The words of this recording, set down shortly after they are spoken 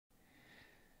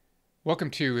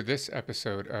Welcome to this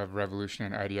episode of Revolution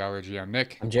and Ideology. I'm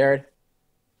Nick. I'm Jared.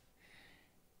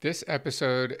 This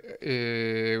episode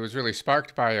was really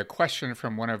sparked by a question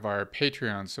from one of our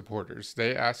Patreon supporters.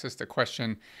 They asked us the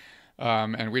question,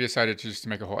 and we decided to just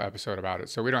make a whole episode about it.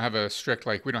 So we don't have a strict,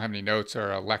 we don't have any notes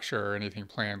or a lecture or anything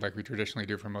planned like we traditionally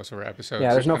do for most of our Yeah, episodes.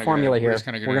 there's no formula We're just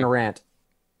here. kind of We're gonna, gonna rant.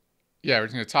 yeah, we're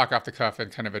just gonna talk off the cuff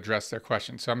and kind of address their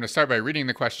question. So I'm gonna start by reading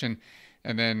the question,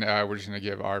 and then we're just gonna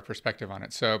give our perspective on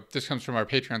it. So this comes from our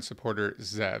Patreon supporter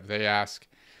Zev. They ask.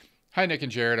 Hi, Nick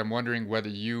and Jared. I'm wondering whether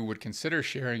you would consider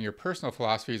sharing your personal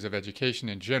philosophies of education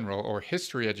in general or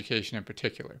history education in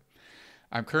particular.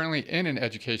 I'm currently in an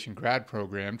education grad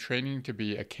program training to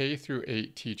be a K through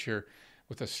 8 teacher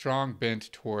with a strong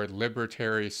bent toward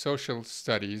libertary social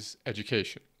studies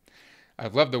education.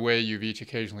 I've loved the way you've each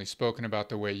occasionally spoken about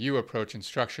the way you approach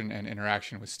instruction and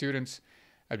interaction with students.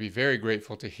 I'd be very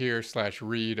grateful to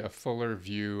hear/read a fuller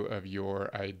view of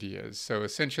your ideas. So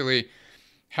essentially,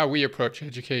 how we approach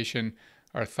education,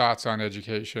 our thoughts on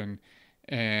education,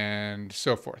 and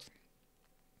so forth.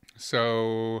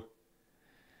 So,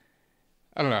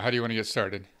 I don't know. How do you want to get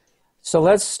started? So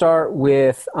let's start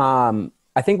with.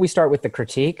 I think we start with the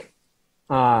critique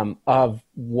of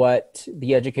what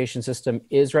the education system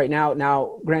is right now.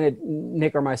 Now, granted,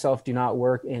 Nick or myself do not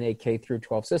work in a K through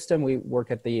 12 system. We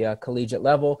work at the collegiate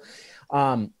level.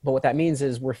 But what that means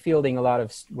is we're fielding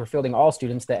all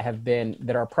students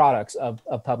that are products of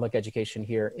public education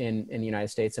here in the United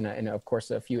States, and of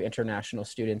course a few international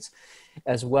students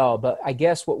as well. But I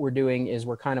guess what we're doing is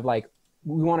we're kind of like,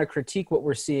 we want to critique what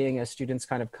we're seeing as students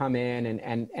kind of come in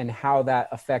and how that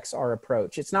affects our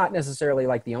approach. It's not necessarily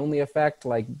like the only effect.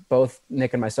 Like both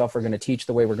Nick and myself are going to teach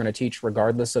the way we're going to teach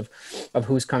regardless of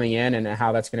who's coming in and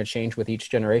how that's going to change with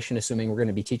each generation, assuming we're going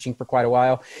to be teaching for quite a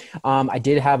while. I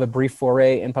did have a brief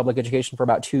foray in public education for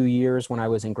about 2 years when I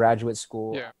was in graduate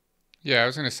school. Yeah. Yeah, I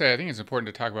was going to say, I think it's important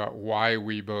to talk about why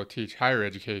we both teach higher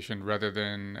education rather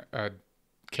than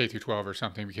K through 12 or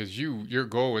something, because your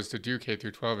goal was to do K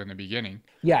through 12 in the beginning.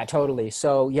 Yeah, totally.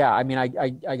 So yeah, I mean,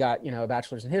 I got, a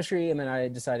bachelor's in history, and then I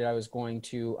decided I was going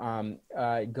to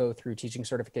go through teaching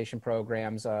certification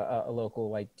programs, a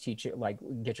local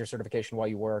get your certification while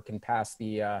you work and pass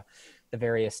the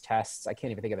various tests. I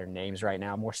can't even think of their names right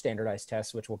now, more standardized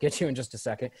tests, which we'll get to in just a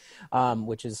second,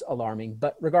 which is alarming.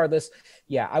 But regardless,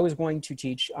 yeah, I was going to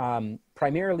teach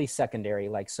primarily secondary,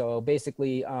 so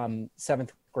basically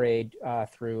seventh grade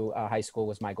through high school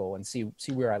was my goal, and see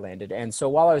where I landed. And so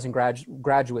while I was in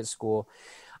graduate school,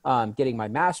 getting my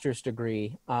master's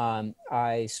degree,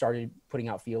 I started putting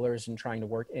out feelers and trying to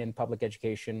work in public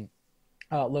education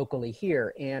locally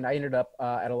here. And I ended up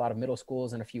at a lot of middle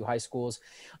schools and a few high schools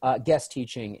guest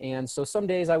teaching. And so some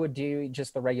days I would do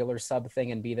just the regular sub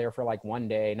thing and be there for like one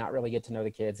day, not really get to know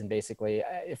the kids, and basically,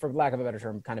 for lack of a better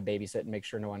term, kind of babysit and make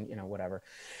sure no one, whatever.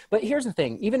 But here's the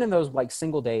thing, even in those like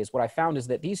single days, what I found is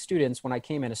that these students, when I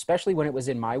came in, especially when it was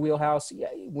in my wheelhouse,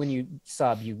 when you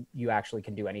sub, you actually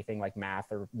can do anything like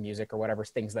math or music or whatever,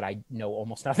 things that I know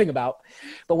almost nothing about.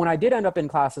 But when I did end up in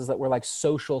classes that were like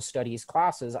social studies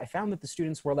classes, I found that the students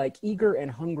were like eager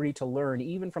and hungry to learn,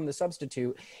 even from the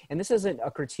substitute. And this isn't a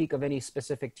critique of any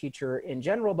specific teacher in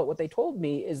general, but what they told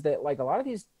me is that like a lot of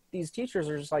these teachers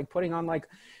are just like putting on like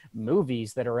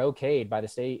movies that are okayed by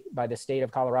the state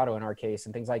of Colorado in our case,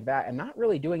 and things like that, and not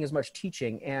really doing as much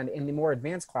teaching. And in the more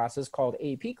advanced classes called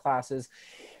AP classes,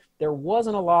 there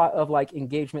wasn't a lot of like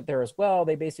engagement there as well.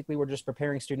 They basically were just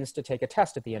preparing students to take a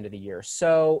test at the end of the year.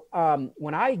 So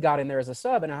when I got in there as a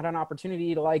sub and I had an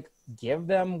opportunity to like give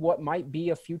them what might be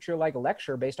a future like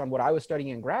lecture based on what I was studying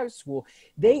in grad school,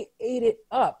 they ate it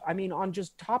up. I mean, on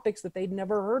just topics that they'd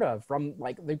never heard of, from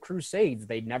like the Crusades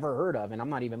they'd never heard of. And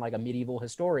I'm not even like a medieval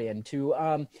historian,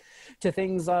 to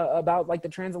things about like the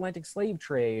transatlantic slave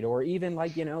trade, or even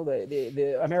like,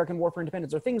 the American War for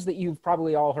Independence, or things that you've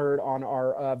probably all heard on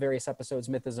our various episodes,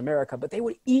 Myth is America. But they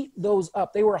would eat those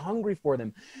up. They were hungry for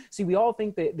them. See, we all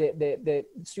think that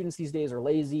students these days are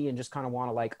lazy and just kind of want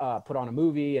to like put on a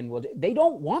movie, and they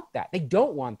don't want that. They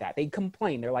don't want that. They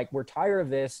complain. They're like, we're tired of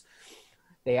this.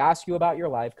 They ask you about your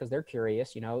life because they're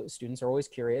curious. Students are always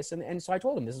curious. And so I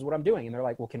told them, this is what I'm doing. And they're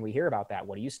like, well, can we hear about that?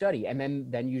 What do you study? And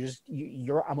then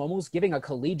I'm almost giving a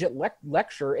collegiate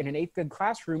lecture in an eighth grade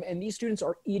classroom, and these students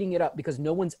are eating it up because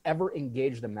no one's ever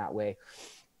engaged them that way.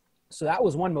 So that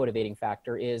was one motivating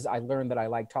factor, is I learned that I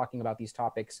like talking about these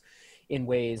topics in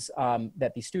ways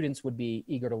that the students would be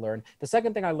eager to learn. The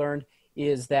second thing I learned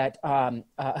is that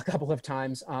a couple of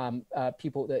times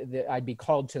I'd be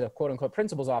called to the quote unquote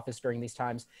principal's office during these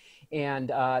times,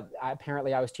 And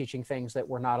apparently I was teaching things that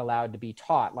were not allowed to be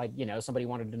taught. Like, you know, somebody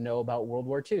wanted to know about World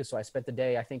War II. So I spent the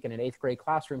day, I think, in an 8th grade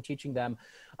classroom teaching them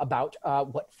about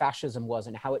what fascism was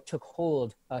and how it took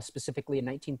hold specifically in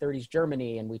 1930s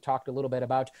Germany. And we talked a little bit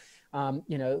about,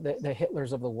 you know, the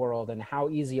Hitlers of the world and how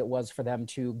easy it was for them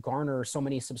to garner so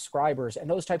many subscribers and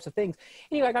those types of things.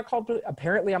 Anyway, I got called to,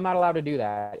 apparently I'm not allowed to do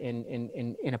that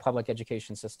in a public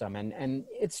education system. And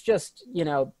it's just, you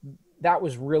know, that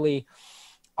was really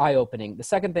eye-opening. The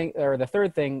second thing, or the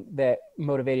third thing that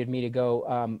motivated me to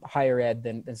go higher ed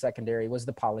than secondary was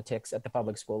the politics at the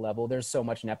public school level. There's so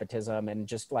much nepotism and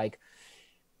just like,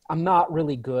 I'm not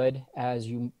really good, as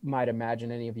you might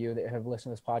imagine, any of you that have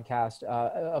listened to this podcast,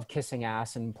 of kissing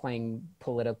ass and playing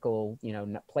political, you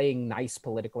know, playing nice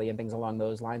politically and things along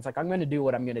those lines. Like, I'm going to do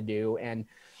what I'm going to do. And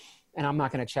I'm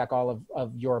not going to check all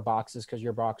of your boxes because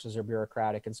your boxes are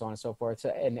bureaucratic and so on and so forth. So,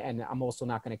 and I'm also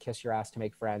not going to kiss your ass to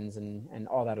make friends and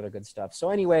all that other good stuff. So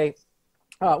anyway,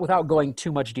 without going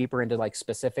too much deeper into like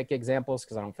specific examples,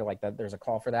 because I don't feel like that there's a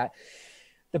call for that.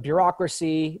 The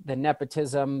bureaucracy, the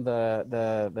nepotism,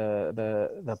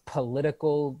 the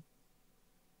political,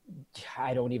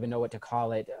 I don't even know what to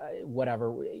call it,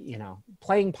 whatever, you know,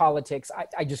 playing politics.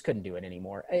 I just couldn't do it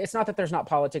anymore. It's not that there's not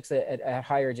politics at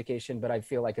higher education, but I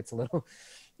feel like it's a little,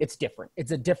 it's different.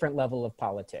 It's a different level of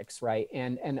politics, right?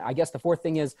 And I guess the fourth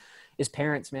thing is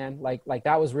parents, man. Like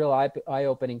that was real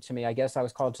eye-opening to me. I guess I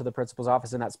was called to the principal's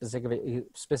office in that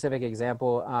specific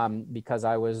example because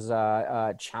I was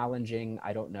challenging,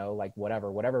 I don't know, like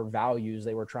whatever values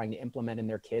they were trying to implement in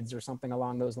their kids or something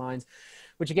along those lines.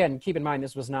 Which again, keep in mind,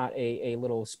 this was not a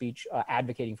little speech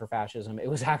advocating for fascism. It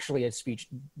was actually a speech,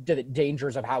 the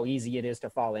dangers of how easy it is to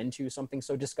fall into something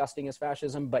so disgusting as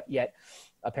fascism. But yet,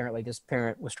 apparently, this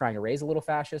parent was trying to raise a little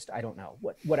fascist. I don't know,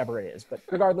 whatever it is. But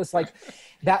regardless, like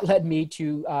that led me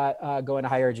to go into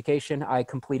higher education. I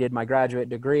completed my graduate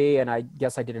degree, and I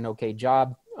guess I did an okay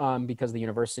job because the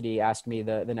university asked me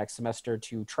the next semester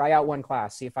to try out one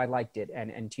class, see if I liked it,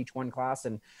 and teach one class.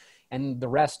 And the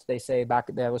rest, they say,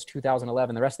 that was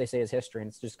 2011, the rest they say is history, and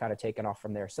it's just kind of taken off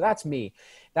from there. So that's me.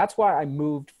 That's why I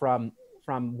moved from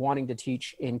wanting to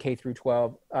teach in K through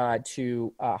 12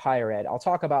 to higher ed. I'll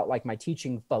talk about like my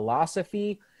teaching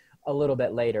philosophy a little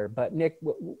bit later. But Nick,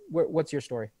 what's your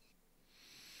story?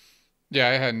 Yeah,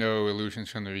 I had no illusions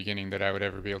from the beginning that I would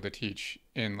ever be able to teach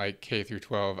in like K through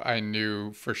 12. I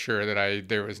knew for sure that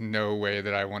there was no way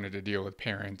that I wanted to deal with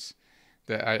parents,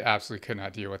 that I absolutely could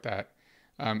not deal with that.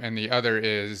 And the other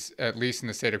is, at least in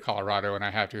the state of Colorado, and I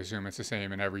have to assume it's the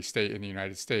same in every state in the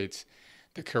United States,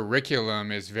 the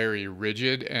curriculum is very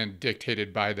rigid and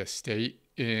dictated by the state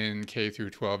in K through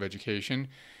 12 education.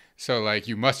 So like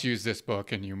you must use this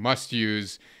book and you must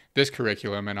use this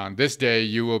curriculum, and on this day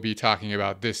you will be talking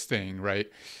about this thing, right?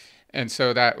 And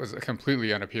so that was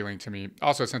completely unappealing to me.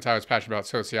 Also, since I was passionate about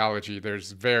sociology,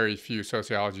 there's very few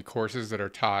sociology courses that are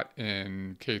taught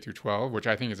in K through 12, which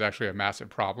I think is actually a massive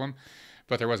problem.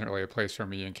 But there wasn't really a place for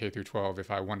me in K through 12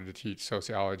 if I wanted to teach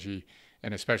sociology,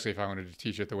 and especially if I wanted to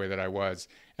teach it the way that I was.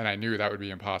 And I knew that would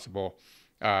be impossible,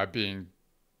 being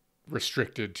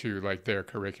restricted to like their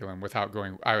curriculum without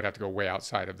going, I would have to go way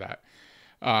outside of that.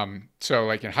 So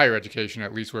like in higher education,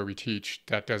 at least where we teach,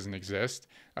 that doesn't exist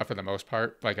for the most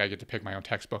part. Like I get to pick my own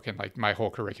textbook and like my whole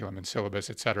curriculum and syllabus,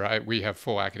 et cetera. We have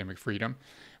full academic freedom,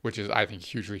 which is, I think,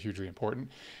 hugely, hugely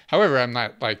important. However, I'm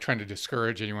not like trying to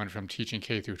discourage anyone from teaching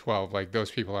K through 12. Like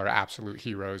those people are absolute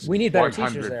heroes. We need better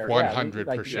teachers there.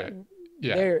 100%.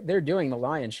 Yeah. They're doing the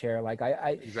lion's share. Like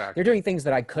Exactly. they're doing things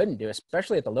that I couldn't do,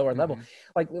 especially at the lower level.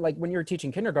 Like when you're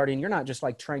teaching kindergarten, you're not just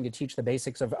like trying to teach the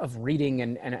basics of reading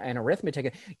and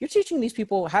arithmetic. You're teaching these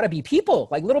people how to be people,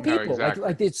 like little people. No, exactly.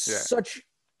 Like it's such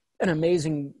an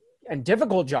amazing and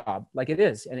difficult job. Like it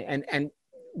is. And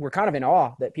we're kind of in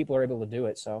awe that people are able to do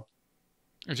it. So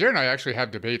Jared and I actually have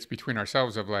debates between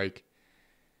ourselves of like,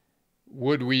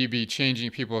 would we be changing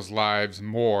people's lives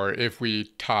more if we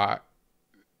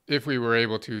were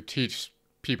able to teach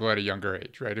people at a younger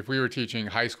age, right? If we were teaching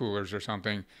high schoolers or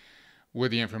something,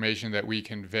 would the information that we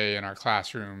convey in our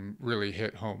classroom really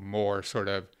hit home more sort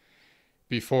of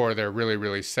before they're really,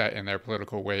 really set in their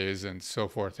political ways and so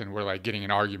forth, and we're like getting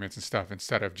in arguments and stuff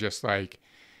instead of just like,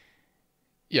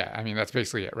 yeah, I mean, that's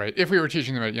basically it, right? If we were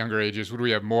teaching them at younger ages, would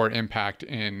we have more impact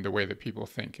in the way that people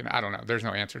think? And I don't know, there's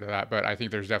no answer to that, but I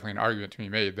think there's definitely an argument to be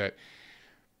made that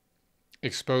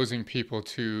exposing people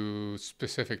to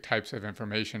specific types of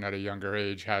information at a younger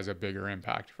age has a bigger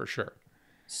impact for sure.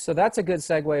 So that's a good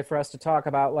segue for us to talk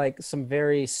about like some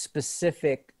very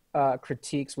specific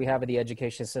critiques we have of the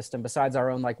education system besides our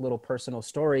own like little personal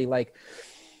story. Like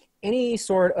any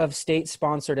sort of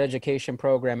state-sponsored education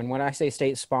program, and when I say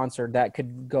state-sponsored, that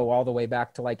could go all the way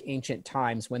back to like ancient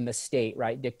times when the state,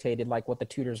 right, dictated like what the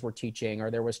tutors were teaching,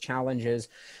 or there was challenges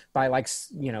by like,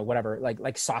 you know, whatever,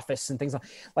 like sophists and things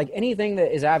like anything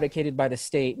that is advocated by the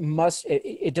state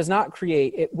it does not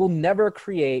create, it will never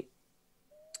create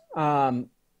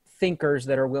thinkers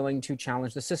that are willing to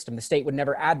challenge the system. The state would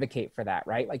never advocate for that,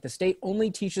 right? Like the state only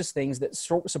teaches things that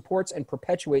supports and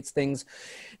perpetuates things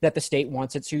that the state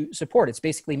wants it to support. It's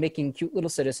basically making cute little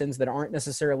citizens that aren't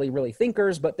necessarily really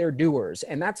thinkers, but they're doers.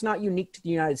 And that's not unique to the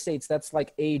United States. That's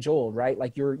like age old, right?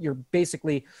 Like you're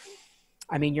basically,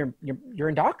 I mean, you're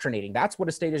indoctrinating. That's what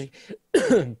a state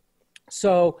is.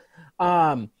 So,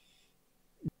 I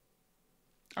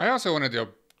also wanted to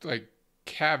like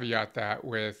caveat that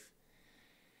with,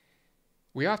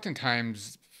 we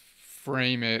oftentimes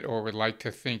frame it or would like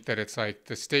to think that it's like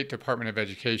the State Department of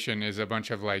Education is a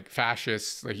bunch of like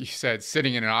fascists, like you said,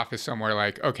 sitting in an office somewhere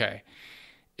like, okay,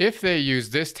 if they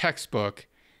use this textbook,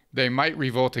 they might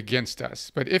revolt against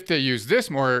us. But if they use this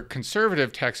more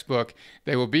conservative textbook,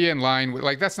 they will be in line with,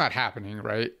 like, that's not happening,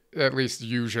 right? At least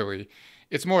usually.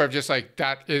 It's more of just like,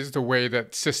 that is the way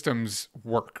that systems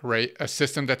work, right? A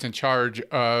system that's in charge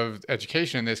of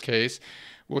education in this case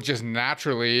will just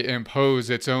naturally impose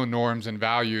its own norms and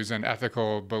values and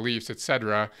ethical beliefs,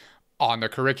 etc., on the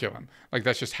curriculum. Like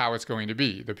that's just how it's going to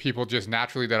be. The people just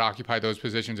naturally that occupy those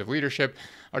positions of leadership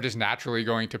are just naturally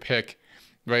going to pick,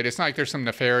 right? It's not like there's some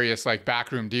nefarious like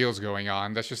backroom deals going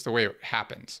on. That's just the way it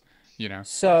happens, you know?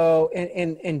 So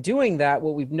in doing that,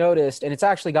 what we've noticed, and it's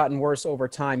actually gotten worse over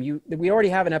time, we already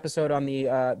have an episode on the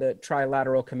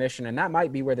Trilateral Commission, and that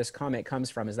might be where this comment comes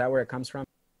from. Is that where it comes from?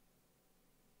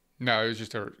 No, it was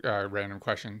just a random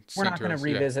question. We're not going to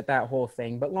revisit that whole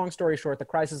thing, but long story short, the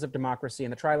crisis of democracy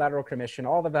and the Trilateral Commission,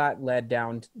 all of that led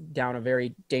down a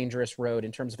very dangerous road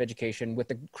in terms of education with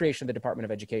the creation of the Department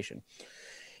of Education.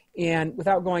 And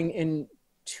without going in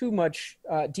too much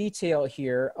detail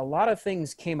here, a lot of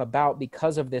things came about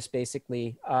because of this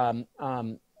basically I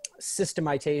can't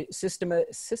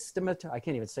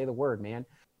even say the word, man.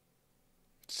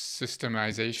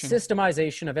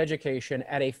 Systemization of education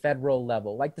at a federal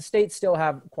level. Like the states still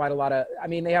have quite a lot of, I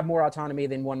mean, they have more autonomy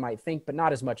than one might think, but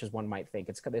not as much as one might think.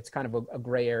 It's kind of a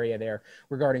gray area there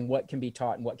regarding what can be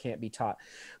taught and what can't be taught.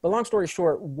 But long story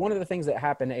short, one of the things that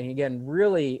happened, and again,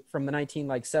 really from the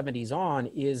 1970s on,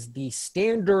 is the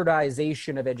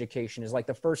standardization of education is like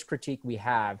the first critique we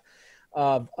have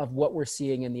of what we're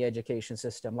seeing in the education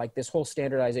system, like this whole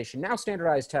standardization. Now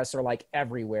standardized tests are like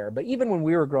everywhere, but even when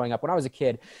we were growing up, when I was a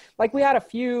kid, like we had a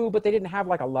few, but they didn't have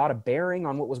like a lot of bearing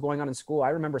on what was going on in school. I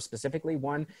remember specifically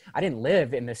one, I didn't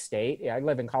live in this state. I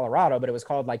live in Colorado, but it was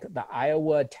called like the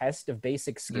Iowa Test of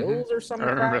Basic Skills or something.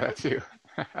 I remember that too.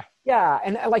 Yeah.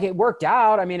 And like it worked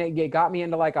out. I mean, it got me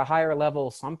into like a higher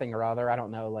level something or other. I don't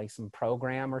know, like some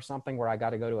program or something where I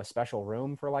got to go to a special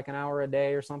room for like an hour a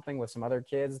day or something with some other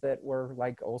kids that were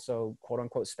like also quote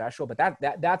unquote special. But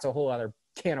that's a whole other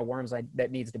can of worms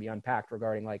that needs to be unpacked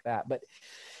regarding like that. But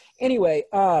anyway,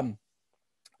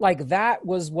 like that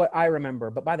was what I remember.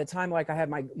 But by the time like I had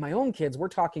my own kids, we're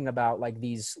talking about like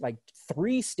these like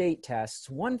 3 state tests,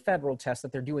 1 federal test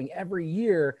that they're doing every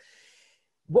year.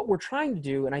 What we're trying to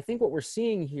do, and I think what we're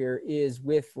seeing here is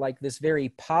with like this very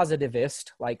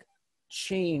positivist like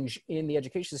change in the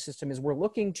education system is we're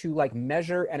looking to like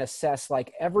measure and assess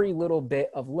like every little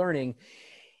bit of learning.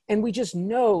 And we just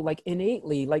know like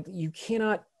innately, like you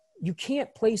can't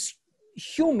place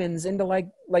humans into like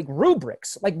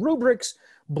rubrics. Like rubrics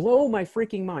blow my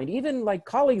freaking mind. Even like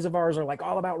colleagues of ours are like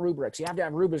all about rubrics. You have to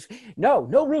have rubrics. No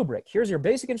rubric. Here's your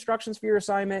basic instructions for your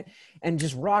assignment and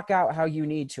just rock out how you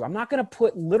need to. I'm not going to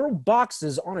put little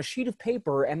boxes on a sheet of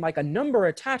paper and like a number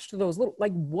attached to those little,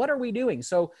 like, what are we doing?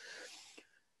 So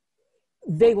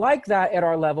they like that at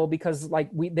our level because like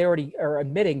they already are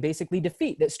admitting basically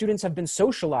defeat, that students have been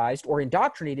socialized or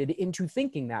indoctrinated into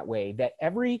thinking that way, that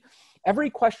every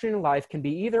question in life can be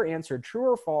either answered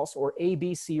true or false or A,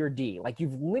 B, C, or D. Like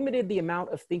you've limited the amount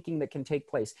of thinking that can take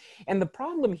place. And the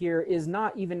problem here is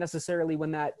not even necessarily when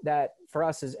that for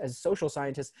us as social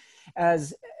scientists,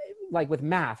 as like with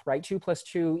math, right? 2 +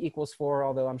 2 = 4,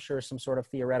 although I'm sure some sort of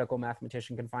theoretical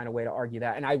mathematician can find a way to argue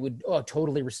that. And I would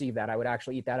totally receive that. I would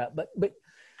actually eat that up. But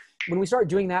when we start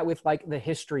doing that with like the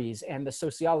histories and the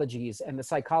sociologies and the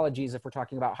psychologies, if we're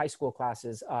talking about high school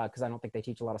classes, because I don't think they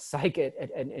teach a lot of psych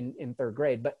in 3rd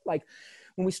grade, but like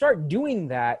when we start doing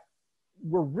that,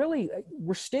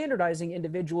 we're standardizing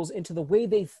individuals into the way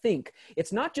they think.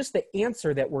 It's not just the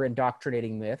answer that we're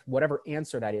indoctrinating with, whatever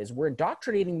answer that is. We're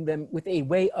indoctrinating them with a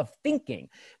way of thinking,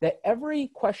 that every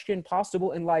question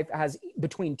possible in life has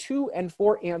between 2 and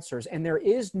 4 answers, and there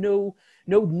is no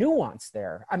nuance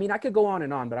there. I mean, I could go on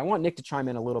and on, but I want Nick to chime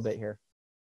in a little bit here.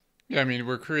 Yeah, I mean,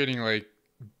 we're creating like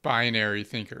binary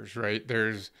thinkers, right?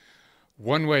 There's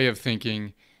one way of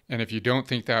thinking, and if you don't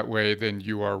think that way, then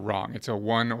you are wrong. It's a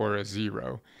 1 or a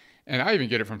 0. And I even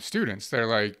get it from students. They're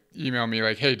like, email me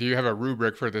like, hey, do you have a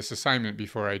rubric for this assignment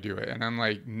before I do it? And I'm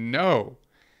like, no,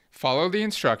 follow the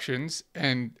instructions.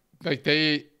 And like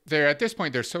they're at this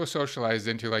point, they're so socialized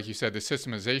into, like you said, the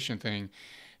systemization thing,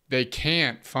 they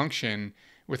can't function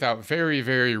without very,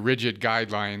 very rigid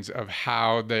guidelines of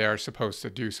how they are supposed to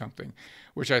do something,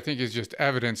 which I think is just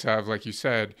evidence of, like you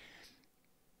said,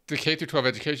 the K through 12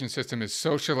 education system is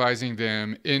socializing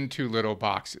them into little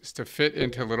boxes, to fit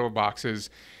into little boxes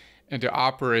and to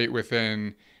operate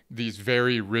within these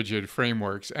very rigid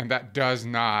frameworks. And that does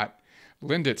not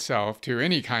lend itself to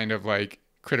any kind of like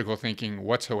critical thinking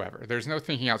whatsoever. There's no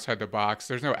thinking outside the box.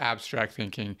 There's no abstract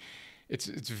thinking. It's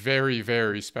very,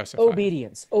 very specified.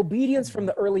 Obedience from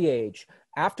the early age.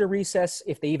 After recess,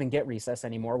 if they even get recess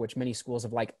anymore, which many schools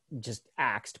have like just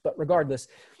axed, but regardless,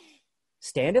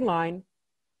 stand in line.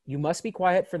 You must be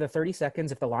quiet for the 30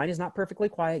 seconds. If the line is not perfectly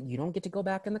quiet, you don't get to go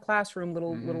back in the classroom,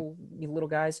 little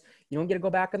guys. You don't get to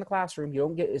go back in the classroom.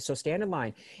 So stand in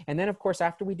line. And then, of course,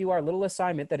 after we do our little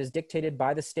assignment that is dictated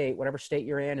by the state, whatever state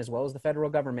you're in, as well as the federal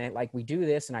government, like we do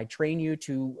this, and I train you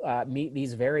to meet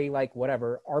these very, like,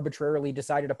 whatever, arbitrarily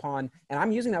decided upon, and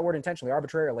I'm using that word intentionally,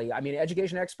 arbitrarily. I mean,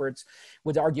 education experts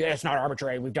would argue, it's not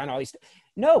arbitrary. We've done all these.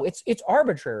 No, it's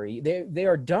arbitrary. They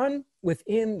are done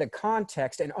within the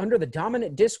context and under the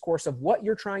dominant discourse of what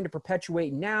you're trying to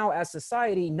perpetuate now as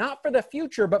society, not for the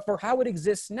future, but for how it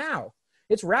exists now.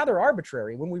 It's rather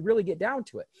arbitrary when we really get down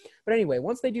to it. But anyway,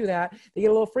 once they do that, they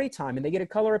get a little free time and they get to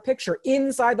color a picture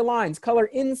inside the lines. Color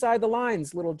inside the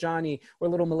lines, little Johnny or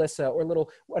little Melissa or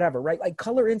little whatever, right? Like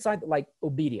color inside, like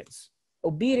obedience.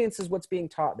 Obedience is what's being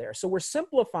taught there. So we're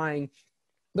simplifying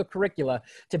the curricula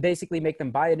to basically make them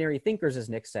binary thinkers, as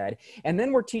Nick said. And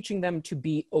then we're teaching them to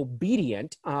be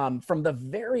obedient from the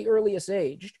very earliest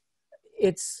age.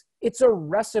 It's a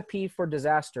recipe for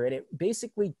disaster, and it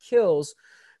basically kills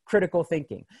critical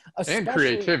thinking. And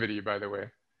creativity, by the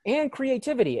way. And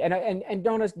creativity. And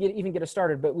don't even get us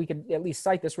started, but we could at least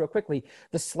cite this real quickly.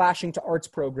 The slashing to arts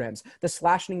programs, the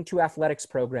slashing to athletics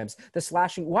programs, the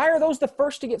slashing. Why are those the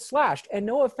first to get slashed? And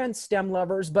no offense, STEM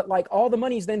lovers, but like all the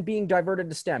money's then being diverted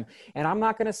to STEM. And I'm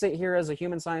not going to sit here as a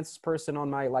human sciences person on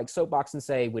my like soapbox and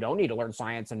say, we don't need to learn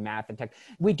science and math and tech.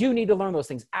 We do need to learn those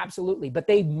things. Absolutely. But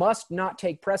they must not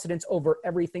take precedence over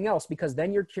everything else, because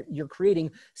then you're creating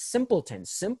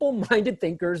simpletons, simple-minded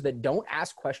thinkers that don't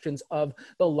ask questions of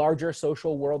the larger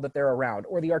social world that they're around,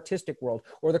 or the artistic world,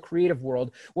 or the creative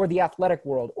world, or the athletic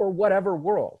world, or whatever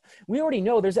world. We already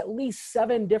know there's at least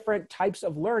 7 different types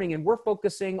of learning, and we're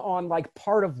focusing on like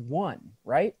part of one,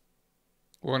 right?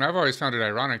 Well, and I've always found it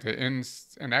ironic that in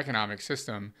an economic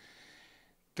system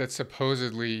that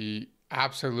supposedly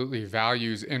absolutely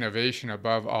values innovation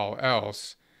above all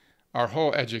else, our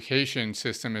whole education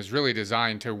system is really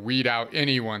designed to weed out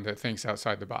anyone that thinks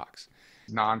outside the box.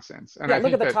 Nonsense. And yeah,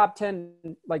 look at the top 10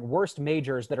 like worst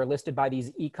majors that are listed by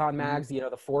these econ mags, the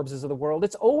Forbeses of the world.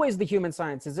 It's always the human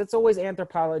sciences. It's always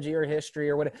anthropology or history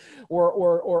or what,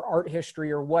 or art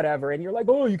history or whatever. And you're like,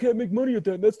 oh, you can't make money at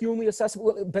that. That's the only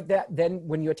accessible. But then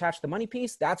when you attach the money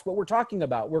piece, that's what we're talking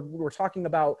about. We're talking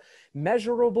about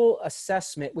measurable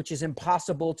assessment, which is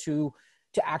impossible to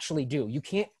actually do. You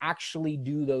can't actually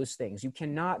do those things. You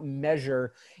cannot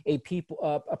measure a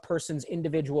person's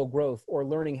individual growth or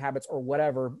learning habits or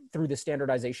whatever through the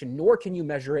standardization, nor can you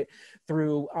measure it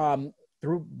through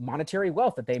monetary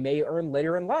wealth that they may earn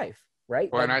later in life, right?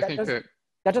 Well, and I think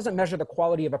that doesn't measure the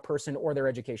quality of a person or their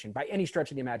education by any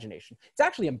stretch of the imagination. It's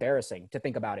actually embarrassing to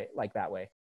think about it like that way.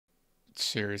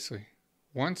 Seriously.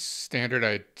 Once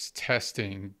standardized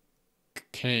testing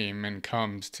came and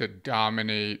comes to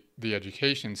dominate the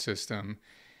education system,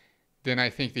 then I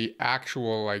think the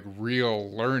actual like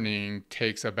real learning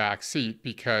takes a back seat,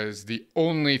 because the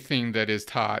only thing that is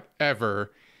taught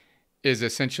ever is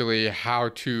essentially how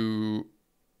to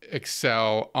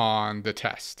excel on the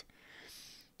test,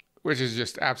 which is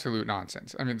just absolute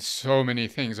nonsense. I mean, so many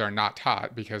things are not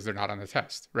taught because they're not on the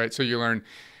test, right? So you learn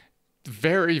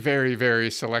very, very, very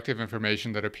selective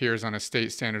information that appears on a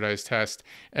state standardized test,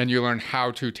 and you learn how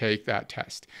to take that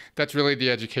test. That's really the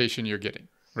education you're getting.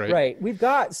 right? Right. We've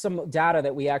got some data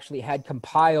that we actually had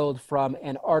compiled from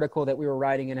an article that we were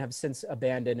writing and have since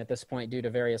abandoned at this point due to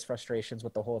various frustrations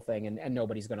with the whole thing. And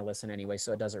nobody's going to listen anyway,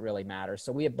 so it doesn't really matter.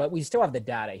 But we still have the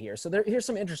data here. So here's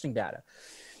some interesting data.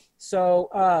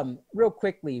 So real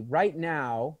quickly, right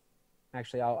now,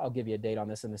 actually, I'll give you a date on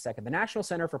this in a second. The National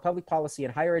Center for Public Policy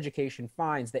and Higher Education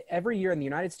finds that every year in the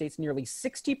United States, nearly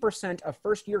 60% of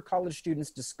first-year college students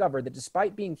discover that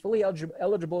despite being fully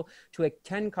eligible to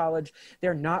attend college,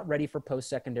 they're not ready for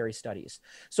post-secondary studies.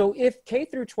 So if K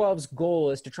through 12's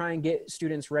goal is to try and get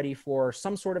students ready for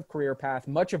some sort of career path,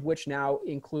 much of which now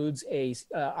includes a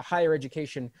higher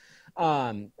education,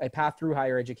 a path through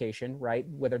higher education, right?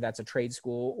 Whether that's a trade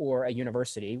school or a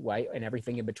university, right? And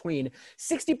everything in between.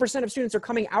 60% of students are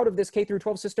coming out of this K through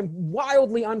 12 system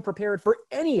wildly unprepared for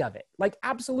any of it, like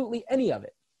absolutely any of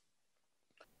it.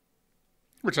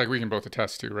 Which like we can both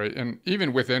attest to, right? And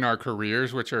even within our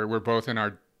careers, we're both in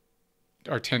our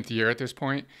 10th year at this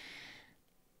point,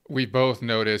 we both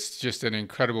noticed just an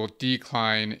incredible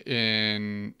decline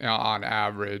in, on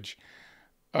average,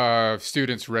 of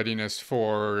students' readiness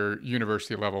for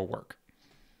university level work.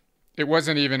 It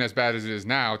wasn't even as bad as it is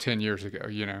now 10 years ago,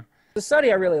 you know? The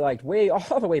study I really liked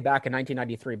all the way back in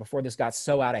 1993, before this got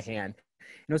so out of hand.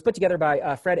 And it was put together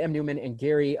by Fred M. Newman and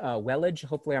Gary Wellage.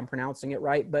 Hopefully I'm pronouncing it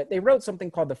right. But they wrote something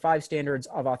called the 5 Standards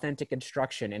of Authentic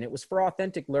Instruction. And it was for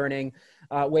authentic learning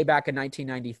way back in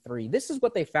 1993. This is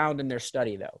what they found in their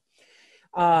study, though.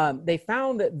 They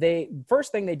found that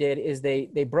first thing they did is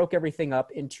they broke everything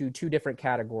up into 2 different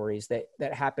categories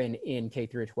that happen in K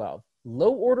through 12: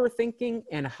 low order thinking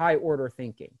and high order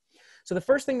thinking. So the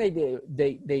first thing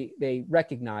they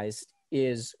recognized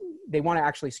is they want to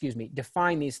actually,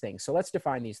 define these things. So let's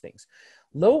define these things.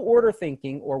 Low order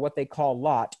thinking, or what they call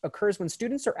LOT, occurs when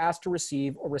students are asked to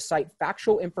receive or recite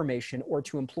factual information or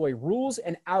to employ rules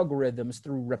and algorithms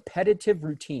through repetitive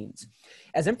routines.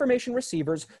 As information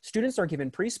receivers, students are given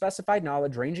pre-specified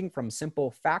knowledge ranging from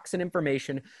simple facts and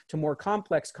information to more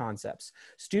complex concepts.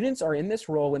 Students are in this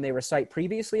role when they recite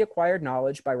previously acquired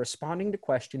knowledge by responding to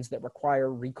questions that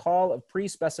require recall of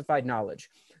pre-specified knowledge.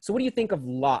 So what do you think of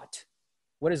LOT?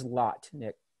 What is LOT,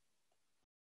 Nick?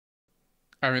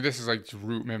 I mean, this is like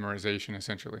rote memorization,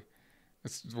 essentially.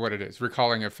 That's what it is.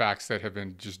 Recalling of facts that have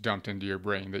been just dumped into your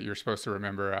brain that you're supposed to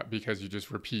remember because you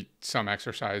just repeat some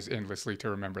exercise endlessly to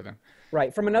remember them.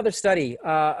 Right. From another study,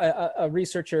 a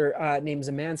researcher named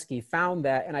Zemansky found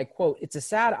that, and I quote, "It's a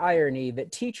sad irony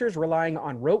that teachers relying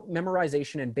on rote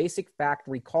memorization and basic fact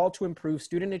recall to improve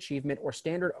student achievement or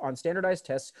standardized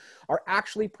tests are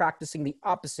actually practicing the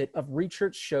opposite of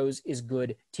research shows is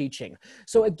good teaching."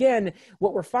 So again,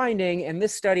 what we're finding in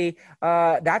this study,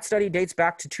 that study dates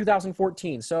back to 2014.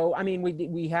 So, I mean,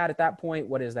 we had at that point,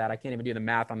 what is that? I can't even do the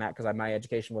math on that because my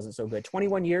education wasn't so good.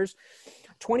 21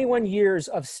 years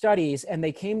of studies, and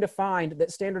they came to find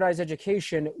that standardized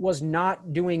education was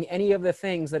not doing any of the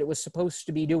things that it was supposed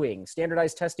to be doing.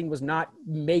 Standardized testing was not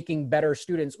making better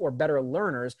students or better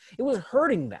learners. It was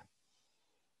hurting them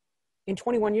in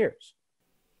 21 years.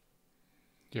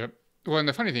 Yep. Well, and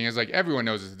the funny thing is, like, everyone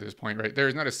knows this at this point, right? There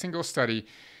is not a single study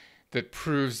that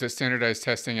proves that standardized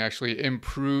testing actually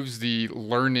improves the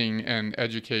learning and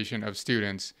education of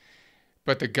students.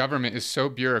 But the government is so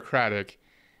bureaucratic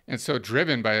and so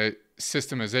driven by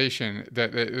systemization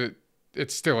that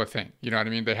it's still a thing. You know what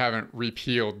I mean? They haven't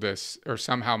repealed this or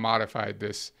somehow modified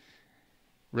this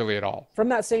really at all. From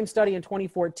that same study in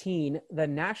 2014, the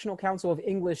National Council of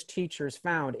English Teachers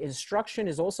found instruction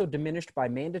is also diminished by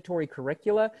mandatory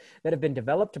curricula that have been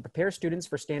developed to prepare students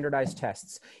for standardized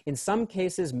tests. In some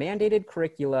cases, mandated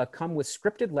curricula come with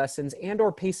scripted lessons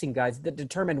and/or pacing guides that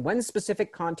determine when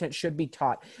specific content should be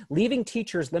taught, leaving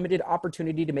teachers limited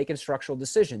opportunity to make instructional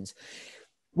decisions.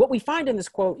 What we find in this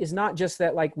quote is not just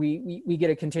that, like, we get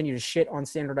to continue to shit on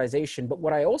standardization, but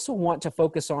what I also want to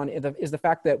focus on is the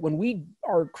fact that when we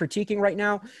are critiquing right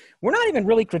now, we're not even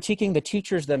really critiquing the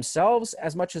teachers themselves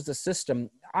as much as the system.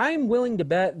 I'm willing to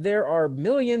bet there are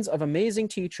millions of amazing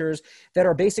teachers that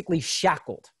are basically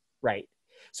shackled, right?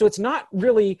 So it's not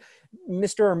really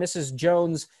Mr. or Mrs.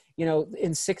 Jones, you know,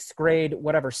 in 6th grade,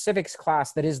 whatever, civics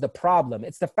class that is the problem.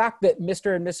 It's the fact that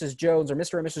Mr. and Mrs. Jones or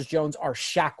Mr. and Mrs. Jones are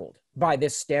shackled by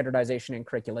this standardization in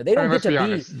curricula. They don't get to be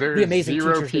the amazing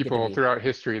teachers. There's 0 people throughout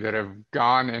history that have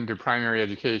gone into primary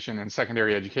education and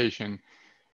secondary education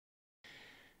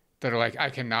that are like, I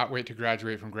cannot wait to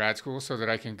graduate from grad school so that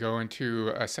I can go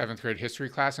into a 7th grade history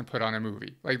class and put on a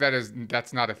movie. Like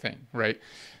that's not a thing, right?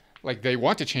 Like, they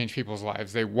want to change people's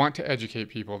lives. They want to educate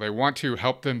people. They want to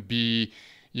help them be,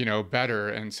 you know, better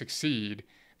and succeed.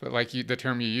 But like the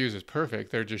term you use is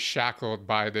perfect. They're just shackled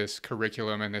by this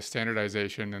curriculum and this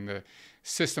standardization and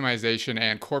systemization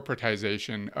and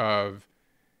corporatization of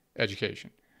education,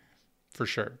 for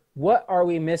sure. What are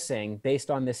we missing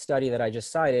based on this study that I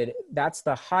just cited? That's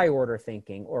the high order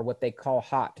thinking, or what they call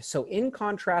HOT. So in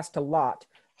contrast to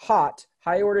HOT,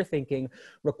 high order thinking,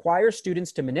 requires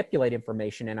students to manipulate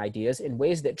information and ideas in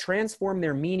ways that transform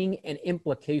their meaning and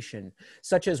implication,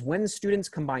 such as when students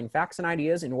combine facts and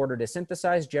ideas in order to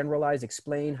synthesize, generalize,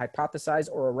 explain, hypothesize,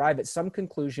 or arrive at some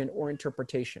conclusion or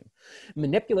interpretation.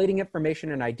 Manipulating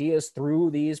information and ideas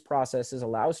through these processes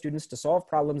allows students to solve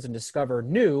problems and discover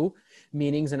new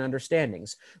meanings and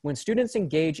understandings. When students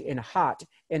engage in HOT,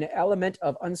 an element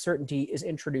of uncertainty is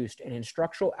introduced, and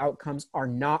instructional outcomes are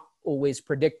not always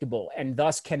predictable and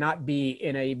thus cannot be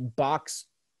in a box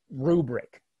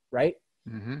rubric, right?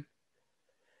 Mm-hmm.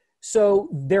 So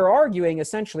they're arguing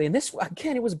essentially, and this,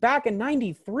 again, it was back in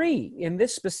 93 in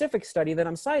this specific study that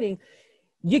I'm citing,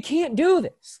 you can't do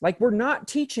this. Like, we're not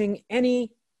teaching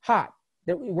any HOT,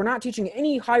 we're not teaching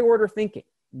any high order thinking.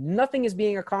 Nothing is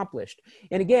being accomplished.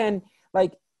 And again,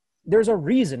 like, there's a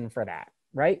reason for that,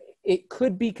 right? It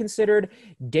could be considered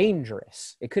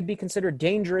dangerous. It could be considered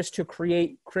dangerous to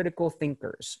create critical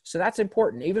thinkers. So that's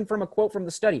important. Even from a quote from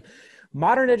the study,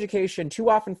 modern education too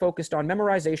often focused on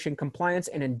memorization, compliance,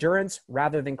 and endurance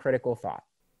rather than critical thought.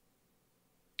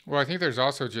 Well, I think there's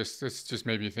also this just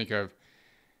made me think of,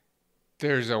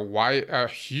 there's a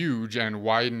huge and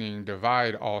widening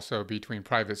divide also between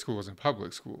private schools and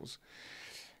public schools.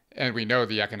 And we know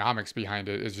the economics behind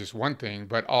it is just one thing,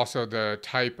 but also the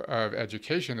type of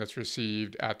education that's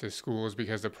received at the schools,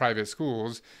 because the private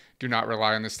schools do not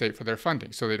rely on the state for their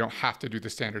funding. So they don't have to do the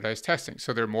standardized testing.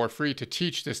 So they're more free to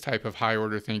teach this type of high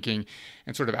order thinking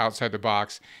and sort of outside the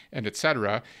box and et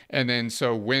cetera. And then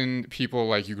so when people,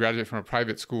 like, you graduate from a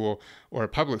private school or a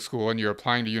public school and you're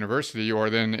applying to university, or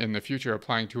then in the future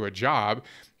applying to a job,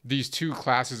 these two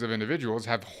classes of individuals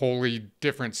have wholly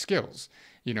different skills.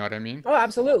 You know what I mean? Oh,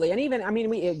 absolutely. And even, I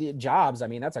mean, jobs, I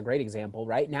mean, that's a great example,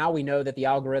 right? Now we know that the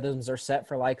algorithms are set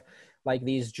for like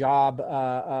these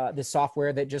this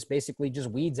software that just basically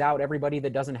just weeds out everybody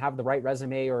that doesn't have the right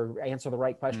resume or answer the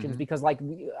right questions. Mm-hmm. Because, like,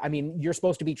 I mean, you're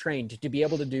supposed to be trained to be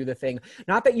able to do the thing,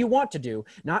 not that you want to do,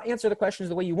 not answer the questions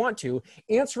the way you want to,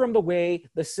 answer them the way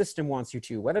the system wants you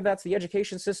to, whether that's the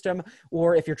education system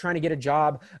or if you're trying to get a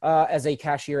job as a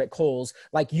cashier at Kohl's.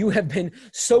 Like, you have been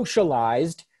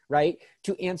socialized, right,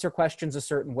 to answer questions a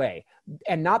certain way,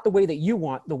 and not the way that you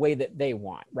want, the way that they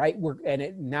want, right?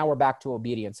 Now we're back to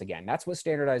obedience again. That's what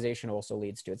standardization also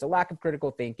leads to. It's a lack of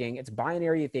critical thinking. It's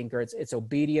binary thinker. It's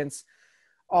obedience,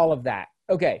 all of that.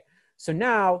 Okay, so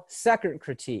now second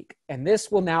critique, and this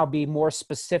will now be more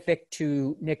specific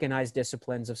to Nick and I's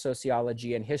disciplines of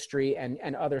sociology and history and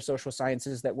other social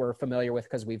sciences that we're familiar with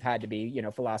because we've had to be, you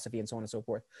know, philosophy and so on and so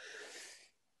forth.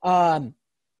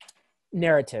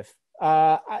 Narrative.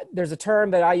 There's a term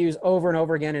that I use over and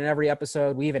over again in every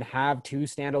episode. We even have 2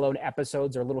 standalone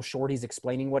episodes or little shorties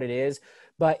explaining what it is,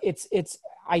 but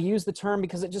I use the term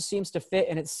because it just seems to fit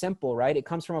and it's simple, right? It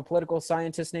comes from a political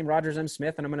scientist named Rogers M.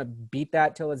 Smith, and I'm going to beat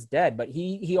that till it's dead. But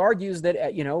he argues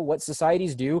that, you know, what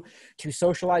societies do to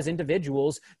socialize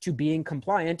individuals to being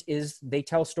compliant is they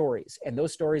tell stories, and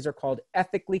those stories are called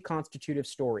ethically constitutive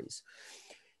stories.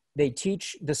 They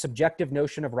teach the subjective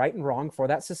notion of right and wrong for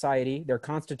that society. They're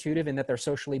constitutive in that they're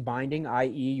socially binding, i.e.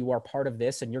 you are part of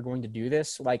this and you're going to do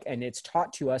this. Like, and it's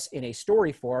taught to us in a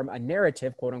story form, a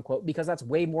narrative, quote unquote, because that's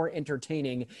way more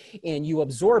entertaining and you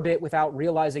absorb it without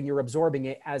realizing you're absorbing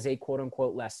it as a quote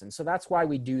unquote lesson. So that's why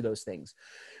we do those things.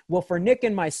 Well, for Nick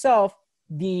and myself,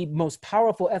 the most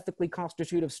powerful ethically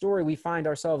constitutive story we find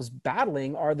ourselves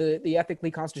battling are the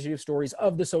ethically constitutive stories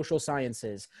of the social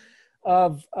sciences.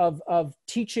 Of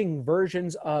teaching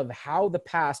versions of how the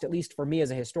past, at least for me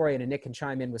as a historian, and Nick can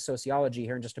chime in with sociology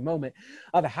here in just a moment,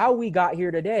 of how we got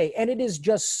here today. And it is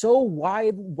just so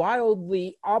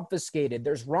wildly obfuscated.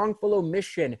 There's wrongful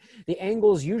omission. The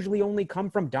angles usually only come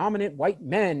from dominant white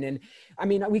men. And I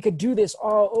mean, we could do this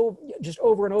just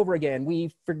over and over again.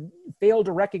 We fail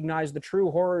to recognize the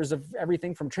true horrors of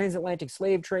everything from transatlantic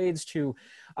slave trades to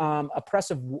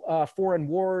oppressive foreign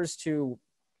wars to,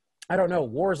 I don't know,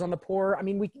 wars on the poor. I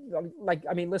mean,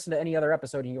 listen to any other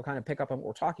episode and you'll kind of pick up on what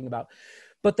we're talking about.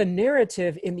 But the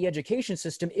narrative in the education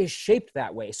system is shaped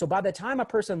that way. So by the time a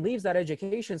person leaves that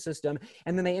education system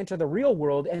and then they enter the real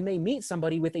world and they meet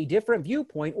somebody with a different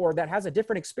viewpoint or that has a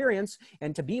different experience,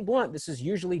 and to be blunt, this is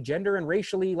usually gender and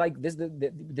racially, like this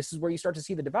is where you start to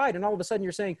see the divide. And all of a sudden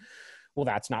you're saying, well,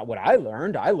 that's not what I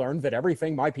learned. I learned that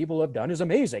everything my people have done is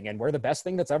amazing and we're the best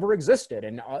thing that's ever existed.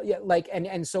 And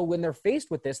and so when they're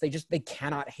faced with this, they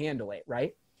cannot handle it,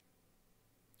 right?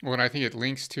 Well, and I think it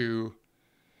links to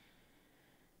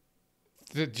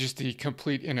just the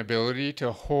complete inability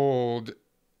to hold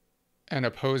an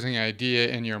opposing idea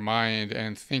in your mind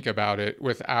and think about it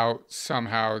without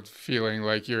somehow feeling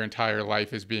like your entire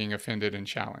life is being offended and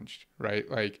challenged, right?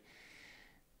 Like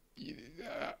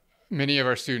many of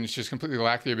our students just completely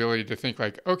lack the ability to think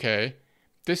like, okay,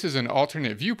 this is an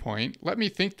alternate viewpoint. Let me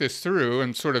think this through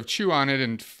and sort of chew on it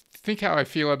and think how I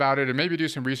feel about it and maybe do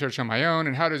some research on my own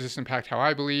and how does this impact how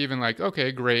I believe, and like,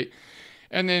 okay, great.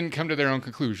 And then come to their own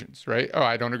conclusions, right? Oh,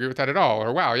 I don't agree with that at all.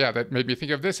 Or wow, yeah, that made me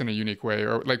think of this in a unique way.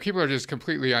 Or like people are just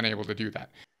completely unable to do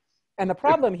that. And the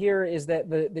problem here is that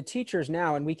the teachers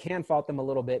now, and we can fault them a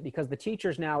little bit because the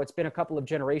teachers now, it's been a couple of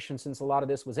generations since a lot of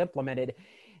this was implemented.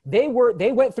 They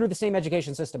went through the same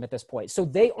education system at this point. So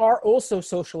they are also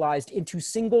socialized into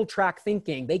single track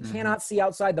thinking. They cannot see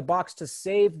outside the box to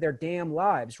save their damn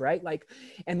lives, right? Like,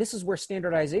 and this is where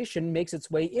standardization makes its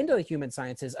way into the human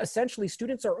sciences. Essentially,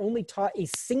 students are only taught a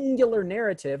singular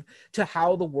narrative to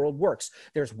how the world works.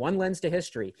 There's one lens to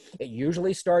history. It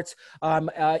usually starts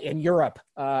in Europe.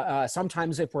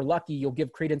 Sometimes if we're lucky, you'll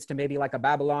give credence to maybe like a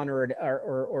Babylon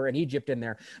or an Egypt in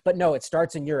there. But no, it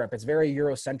starts in Europe. It's very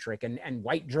Eurocentric and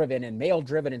white driven and male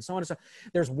driven and so on and so on.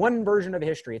 There's one version of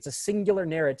history. It's a singular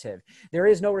narrative. There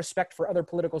is no respect for other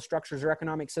political structures or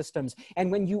economic systems. And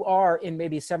when you are in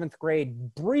maybe 7th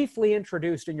grade, briefly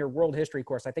introduced in your world history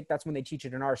course, I think that's when they teach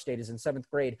it in our state, is in 7th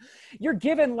grade, you're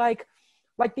given like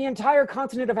the entire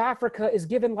continent of Africa is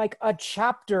given like a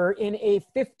chapter in a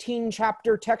 15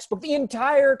 chapter textbook. The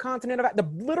entire continent of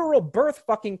the literal birth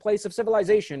fucking place of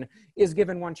civilization is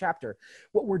given one chapter.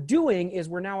 What we're doing is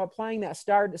we're now applying that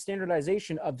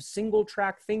standardization of single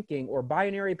track thinking or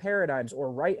binary paradigms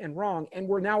or right and wrong. And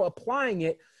we're now applying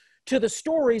it to the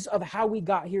stories of how we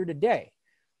got here today.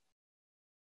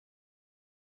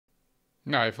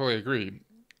 No, I fully agree.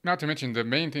 Not to mention the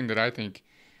main thing that I think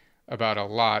about a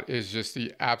lot is just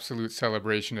the absolute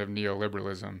celebration of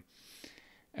neoliberalism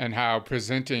and how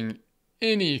presenting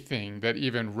anything that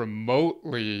even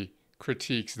remotely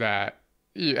critiques that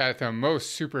at the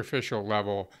most superficial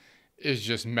level is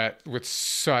just met with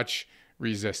such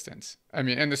resistance. I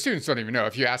mean, and the students don't even know.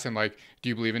 If you ask them, like, do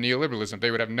you believe in neoliberalism?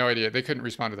 They would have no idea. They couldn't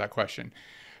respond to that question.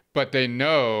 But they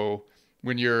know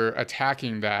when you're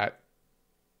attacking that,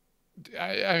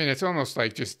 I mean, it's almost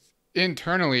like just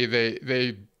internally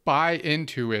they buy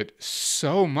into it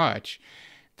so much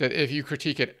that if you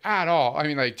critique it at all, I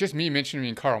mean, like just me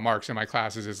mentioning Karl Marx in my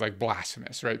classes is like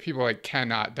blasphemous, right? People like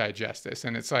cannot digest this.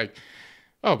 And it's like,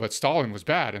 oh, but Stalin was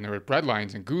bad and there were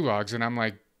breadlines and gulags. And I'm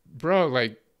like, bro,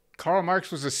 like Karl Marx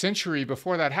was a century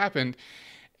before that happened.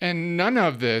 And none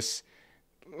of this,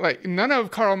 like none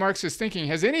of Karl Marx's thinking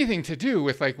has anything to do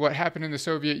with like what happened in the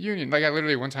Soviet Union. Like I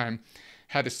literally one time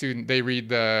had a student, they read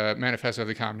the Manifesto of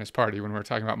the Communist Party when we were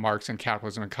talking about Marx and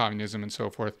capitalism and communism and so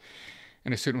forth.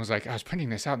 And a student was like, I was printing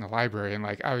this out in the library and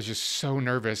like I was just so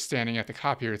nervous standing at the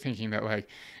copier thinking that like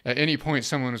at any point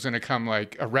someone was going to come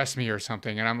like arrest me or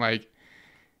something. And I'm like,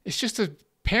 it's just a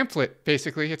pamphlet,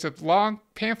 basically. It's a long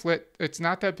pamphlet. It's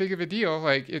not that big of a deal.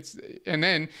 Like it's, and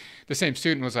then the same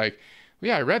student was like,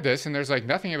 well, yeah, I read this and there's like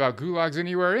nothing about gulags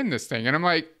anywhere in this thing. And I'm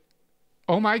like,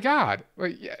 oh my God.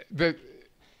 Like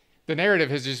the narrative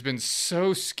has just been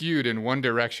so skewed in one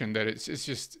direction that it's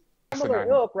just similar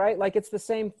ilk, right? Like it's the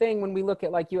same thing when we look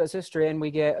at like U.S. history and we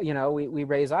get, you know, we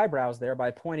raise eyebrows there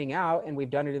by pointing out, and we've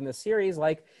done it in the series,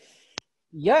 like,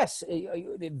 yes,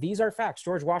 these are facts.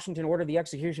 George Washington ordered the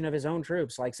execution of his own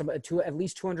troops, like at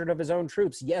least 200 of his own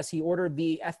troops. Yes, he ordered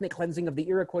the ethnic cleansing of the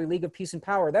Iroquois League of Peace and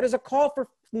Power. That is a call for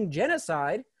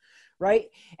genocide.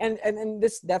 Right. And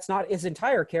that's not his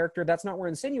entire character. That's not what we're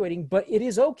insinuating, but it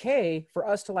is okay for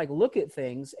us to like look at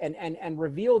things and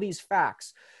reveal these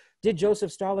facts. Did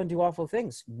Joseph Stalin do awful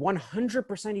things?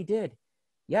 100% he did.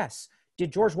 Yes.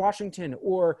 Did George Washington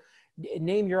or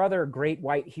name your other great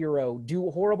white hero do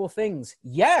horrible things?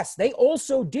 Yes, they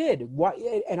also did.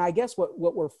 And I guess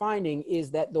what we're finding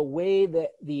is that the way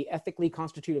that the ethically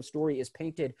constitutive story is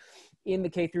painted in the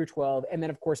K through 12, and then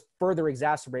of course further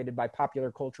exacerbated by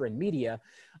popular culture and media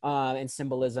and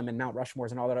symbolism and Mount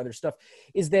Rushmores and all that other stuff,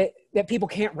 is that people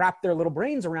can't wrap their little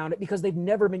brains around it because they've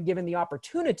never been given the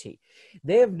opportunity.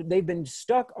 They've been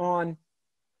stuck on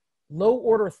low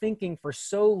order thinking for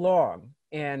so long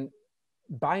and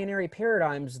binary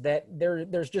paradigms that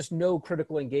there's just no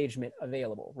critical engagement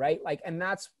available, right? Like, and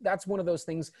that's one of those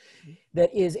things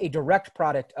that is a direct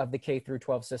product of the K through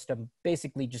 12 system,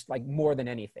 basically just like more than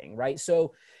anything, right?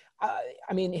 So,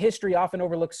 I mean, history often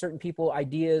overlooks certain people,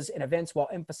 ideas, and events while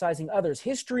emphasizing others.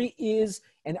 History is,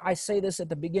 and I say this at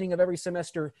the beginning of every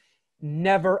semester,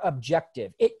 never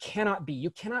objective. It cannot be. You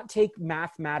cannot take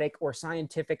mathematic or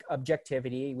scientific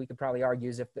objectivity. We could probably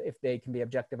argue if they can be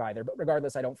objective either, but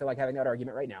regardless, I don't feel like having that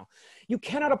argument right now. You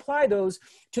cannot apply those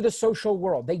to the social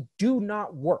world. They do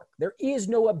not work. There is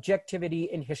no objectivity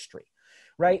in history,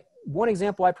 right? One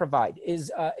example I provide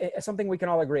is something we can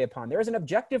all agree upon. There is an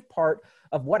objective part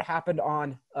of what happened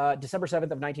on December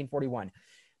 7th of 1941.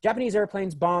 Japanese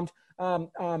airplanes bombed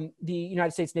the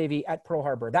United States Navy at Pearl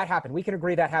Harbor. That happened. We can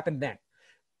agree that happened then.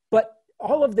 But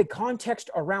all of the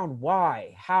context around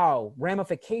why, how,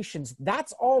 ramifications,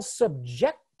 that's all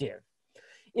subjective.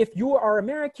 If you are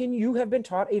American, you have been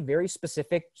taught a very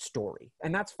specific story,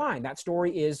 and that's fine. That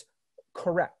story is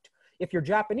correct. If you're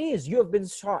Japanese, you have been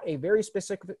taught a very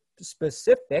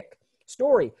specific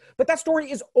story, but that story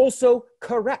is also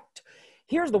correct.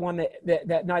 Here's the one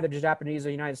that neither the Japanese or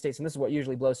the United States, and this is what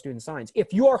usually blows students' minds.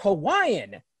 If you're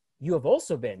Hawaiian, you have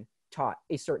also been taught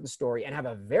a certain story and have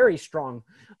a very strong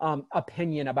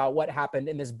opinion about what happened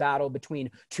in this battle between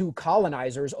two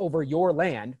colonizers over your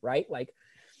land, right? Like,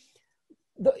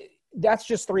 that's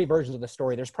just three versions of the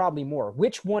story. There's probably more.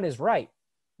 Which one is right?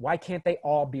 Why can't they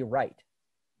all be right?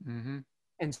 Mm-hmm.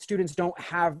 And students don't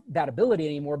have that ability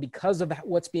anymore because of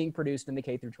what's being produced in the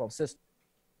K through 12 system.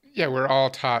 Yeah, we're all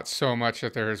taught so much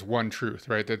that there is one truth,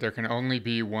 right? That there can only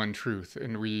be one truth.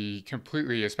 And we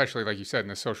completely, especially like you said in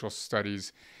the social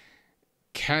studies,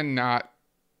 cannot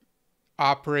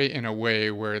operate in a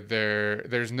way where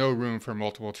there's no room for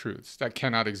multiple truths. That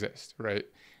cannot exist, right?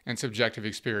 And subjective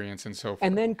experience and so forth.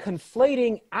 And then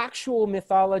conflating actual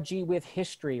mythology with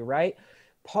history, right?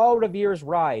 Paul Revere's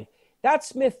Ride.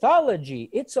 That's mythology.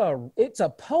 It's a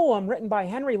poem written by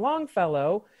Henry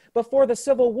Longfellow before the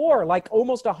Civil War, like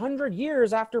almost 100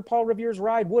 years after Paul Revere's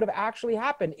Ride would have actually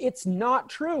happened. It's not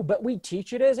true, but we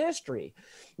teach it as history.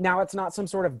 Now, it's not some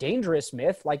sort of dangerous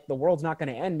myth, like the world's not going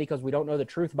to end because we don't know the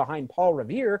truth behind Paul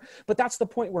Revere, but that's the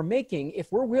point we're making.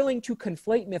 If we're willing to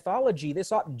conflate mythology,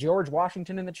 this George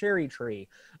Washington and the cherry tree,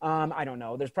 I don't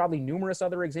know, there's probably numerous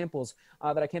other examples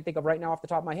that I can't think of right now off the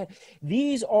top of my head.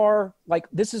 These are like,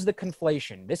 this is the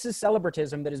conflation. This is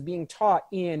celebratism that is being taught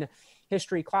in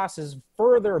history classes,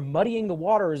 further muddying the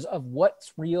waters of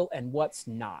what's real and what's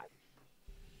not.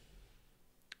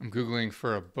 I'm Googling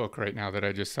for a book right now that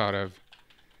I just thought of.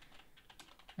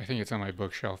 I think it's on my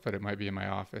bookshelf, but it might be in my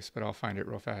office, but I'll find it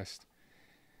real fast.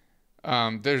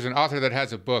 There's an author that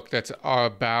has a book that's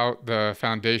about the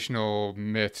foundational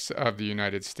myths of the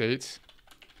United States.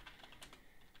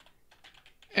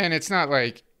 And it's not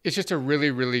like, it's just a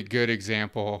really, really good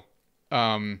example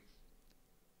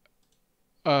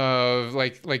of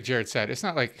like Jared said, it's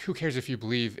not like, who cares if you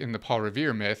believe in the Paul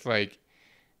Revere myth? Like,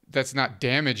 that's not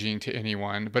damaging to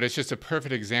anyone, but it's just a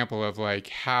perfect example of like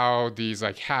how these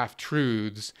like half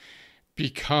truths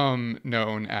become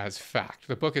known as fact.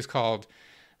 The book is called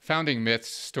Founding Myths,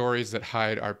 Stories That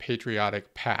Hide Our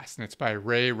Patriotic Past, and it's by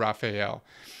Ray Raphael.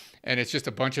 And it's just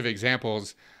a bunch of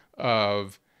examples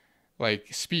of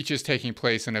like speeches taking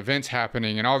place and events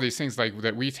happening and all these things like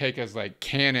that we take as like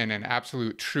canon and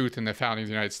absolute truth in the founding of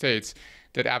the United States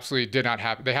that absolutely did not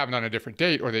happen. They happened on a different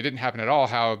date, or they didn't happen at all,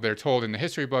 how they're told in the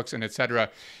history books and etc.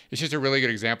 It's just a really good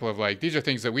example of like, these are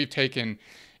things that we've taken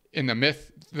in the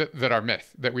myth that are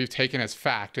myth, that we've taken as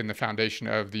fact in the foundation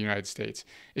of the United States.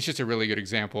 It's just a really good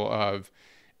example of,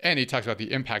 and he talks about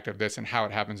the impact of this and how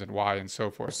it happens and why and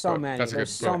so forth.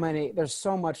 There's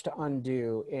so much to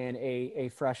undo in a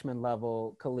freshman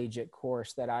level collegiate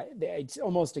course that it's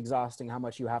almost exhausting how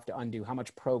much you have to undo, how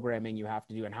much programming you have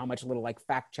to do, and how much little like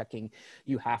fact checking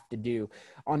you have to do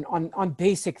on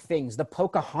basic things. The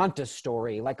Pocahontas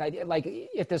story, like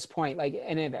at this point, like,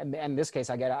 and in this case,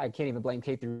 I can't even blame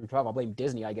K through 12. I'll blame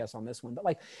Disney, I guess, on this one. But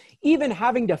like, even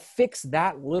having to fix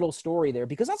that little story there,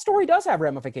 because that story does have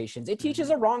ramifications. It teaches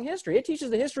a wrong history. It teaches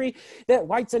the history that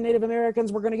whites and Native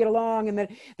Americans were going to get along, and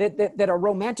that a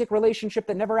romantic relationship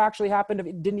that never actually happened,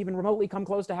 it didn't even remotely come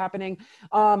close to happening,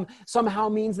 somehow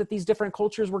means that these different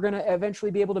cultures were going to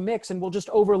eventually be able to mix, and we'll just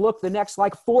overlook the next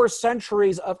like 4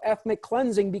 centuries of ethnic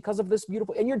cleansing because of this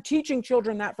beautiful, and you're teaching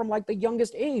children that from like the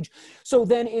youngest age. So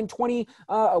then in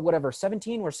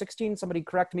 17 or 16, somebody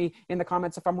correct me in the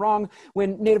comments if I'm wrong,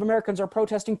 when Native Americans are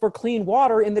protesting for clean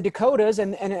water in the Dakotas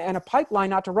and a pipeline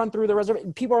not to run through the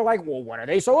reservation, people are like, well, what are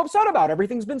they so upset about?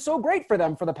 Everything's been so great for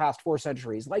them for the past 4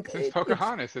 centuries. Like, since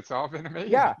Pocahontas, it's all been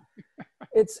amazing. Yeah,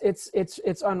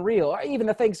 it's unreal. Even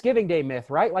the Thanksgiving Day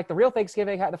myth, right? Like the real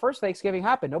Thanksgiving, the first Thanksgiving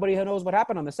happened. Nobody knows what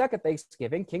happened on the second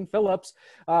Thanksgiving. King Philip's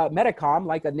Metacom,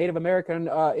 like a Native American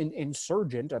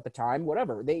insurgent at the time,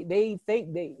 whatever. They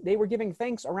were giving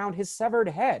thanks around his severed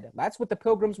head. That's what the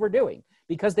Pilgrims were doing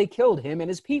because they killed him and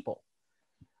his people.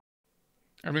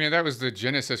 I mean, that was the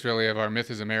genesis really of our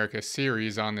Myth is America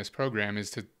series on this program,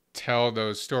 is to tell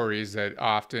those stories that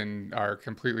often are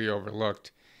completely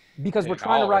overlooked Because we're in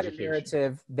trying to all write a education.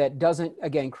 narrative that doesn't,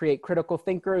 again, create critical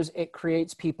thinkers. It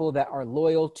creates people that are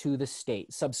loyal to the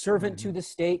state, subservient to Hmm. the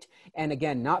state, and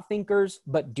again, not thinkers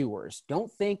but doers.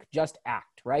 Don't think, just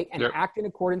act, right? And Yep. act in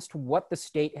accordance to what the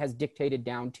state has dictated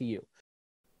down to you.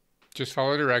 Just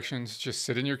follow directions. Just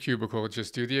sit in your cubicle.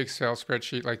 Just do the Excel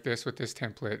spreadsheet like this with this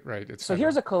template, right, So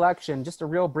here's etc. a collection, just a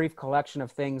real brief collection of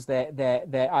things that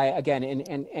I, again,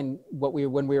 and what we,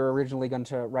 when we were originally going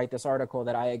to write this article,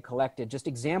 that I had collected, just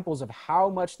examples of how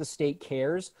much the state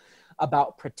cares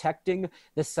about protecting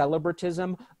the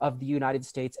celebratism of the United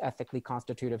States ethically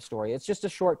constitutive story. It's just a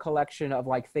short collection of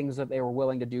like things that they were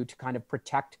willing to do to kind of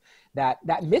protect that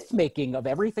myth making of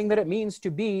everything that it means to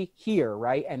be here,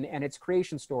 right? And its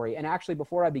creation story. And actually,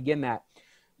 before I begin that,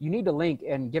 you need to link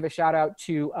and give a shout out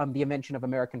to the invention of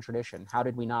American tradition. How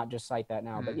did we not just cite that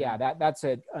now? But yeah, Hmm. that's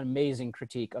an amazing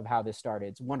critique of how this started.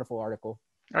 It's a wonderful article.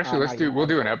 Actually, Not even an we'll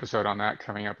do an article. episode on that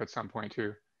coming up at some point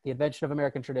too, The invention of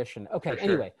American tradition. for Okay. sure.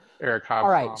 Anyway, Eric all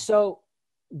right. Hobsbawm. So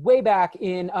way back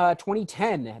in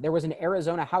 2010, there was an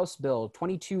Arizona House Bill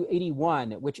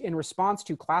 2281, which, in response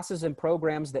to classes and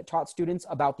programs that taught students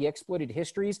about the exploited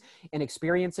histories and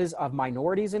experiences of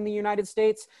minorities in the United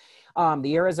States,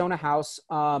 the Arizona House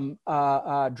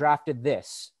drafted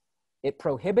this. It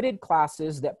prohibited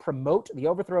classes that promote the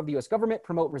overthrow of the U.S. government,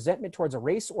 promote resentment towards a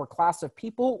race or class of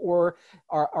people, or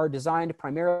are designed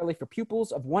primarily for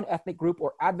pupils of one ethnic group,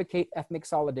 or advocate ethnic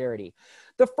solidarity.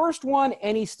 The first one,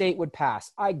 any state would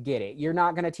pass. I get it. You're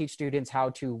not going to teach students how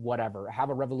to whatever,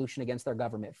 have a revolution against their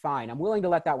government. Fine. I'm willing to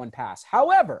let that one pass.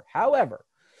 However,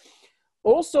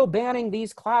 also banning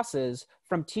these classes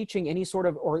from teaching any sort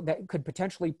of, or that could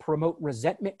potentially promote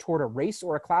resentment toward a race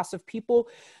or a class of people.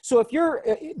 So if you're,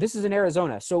 this is in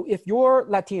Arizona. So if you're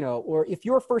Latino, or if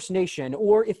you're First Nation,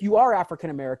 or if you are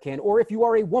African American, or if you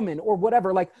are a woman or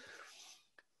whatever, like,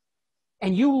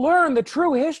 and you learn the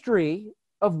true history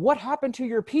of what happened to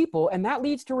your people, and that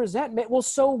leads to resentment, well,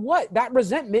 so what? That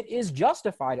resentment is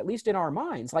justified, at least in our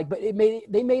minds. Like, but they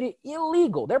made it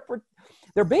illegal.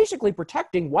 They're basically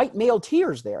protecting white male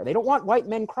tears there. They don't want white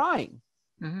men crying.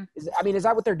 Hmm. I mean, is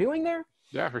that what they're doing there?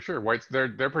 Yeah, for sure. Whites, they're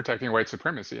protecting white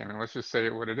supremacy. I mean, let's just say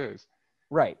it what it is.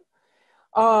 Right.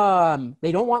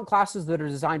 They don't want classes that are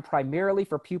designed primarily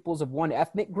for pupils of one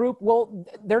ethnic group. Well,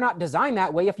 they're not designed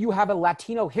that way. If you have a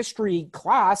Latino history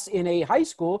class in a high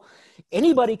school,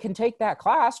 anybody can take that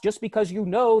class, just because you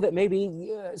know that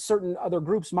maybe certain other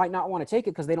groups might not want to take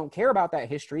it because they don't care about that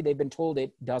history. They've been told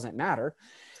it doesn't matter.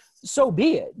 So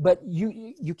be it. But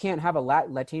you can't have a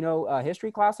Latino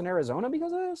history class in Arizona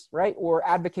because of this, right? Or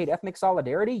advocate ethnic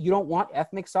solidarity. You don't want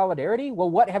ethnic solidarity? Well,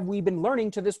 what have we been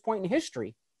learning to this point in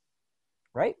history,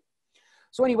 right?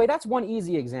 So anyway, that's one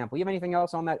easy example. You have anything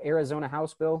else on that Arizona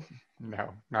House bill? No,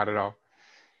 not at all.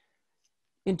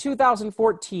 In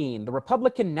 2014, the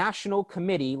Republican National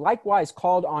Committee likewise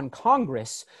called on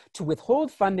Congress to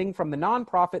withhold funding from the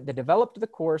nonprofit that developed the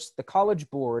course, the College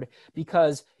Board,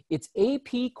 because its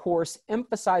AP course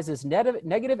emphasizes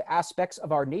negative aspects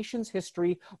of our nation's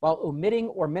history while omitting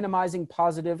or minimizing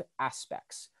positive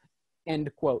aspects. End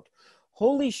quote.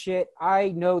 Holy shit, I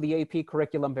know the AP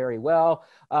curriculum very well.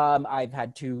 I've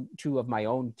had two of my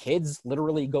own kids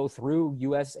literally go through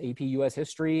AP US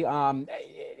history.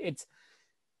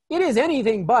 It is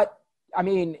anything but, I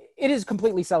mean, it is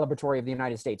completely celebratory of the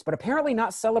United States, but apparently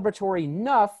not celebratory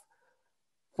enough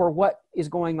for what is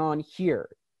going on here.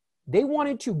 They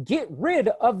wanted to get rid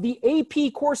of the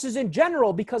AP courses in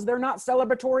general because they're not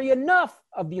celebratory enough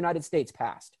of the United States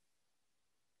past.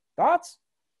 Thoughts?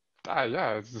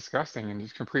 Yeah, it's disgusting and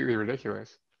just completely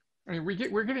ridiculous. I mean,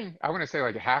 we're getting, I want to say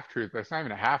like a half truth, but it's not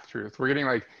even a half truth. We're getting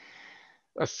like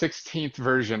a 16th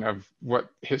version of what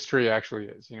history actually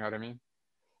is. You know what I mean?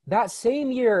 That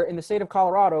same year, in the state of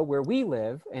Colorado, where we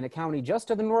live, in a county just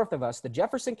to the north of us, the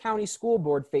Jefferson County School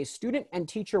Board faced student and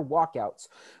teacher walkouts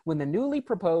when the newly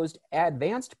proposed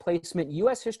advanced placement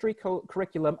U.S. history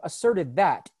curriculum asserted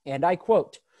that, and I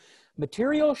quote,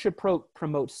 material should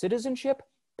promote citizenship,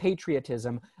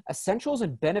 patriotism, essentials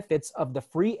and benefits of the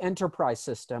free enterprise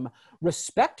system,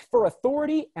 respect for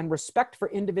authority, and respect for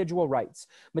individual rights.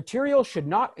 Material should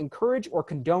not encourage or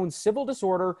condone civil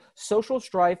disorder, social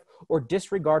strife, or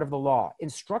disregard of the law.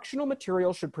 Instructional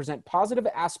material should present positive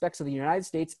aspects of the United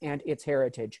States and its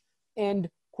heritage.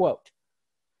 End quote.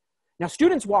 Now,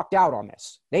 students walked out on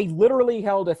this. They literally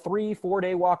held a 3-4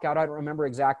 day walkout. I don't remember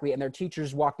exactly. And their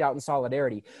teachers walked out in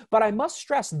solidarity. But I must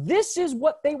stress, this is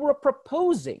what they were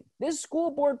proposing. This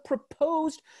school board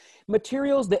proposed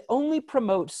materials that only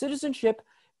promote citizenship,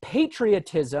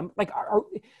 patriotism, like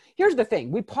here's the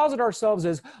thing. We posit ourselves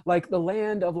as like the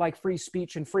land of like free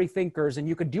speech and free thinkers, and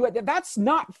you could do it. That's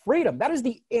not freedom. That is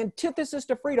the antithesis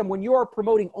to freedom when you are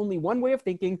promoting only one way of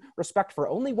thinking, respect for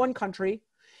only one country,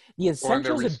 the Well, and the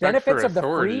essentials and respect for benefits of the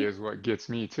authority free, is what gets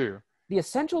me too. the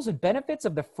essentials and benefits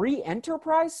of the free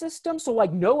enterprise system. So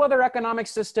like no other economic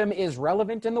system is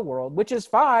relevant in the world, which is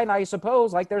fine, I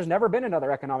suppose. Like there's never been another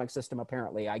economic system,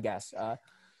 apparently, I guess.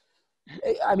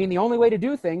 I mean, the only way to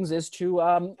do things is to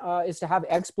have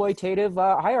exploitative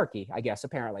hierarchy, I guess,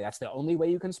 apparently. That's the only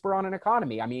way you can spur on an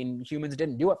economy. I mean, humans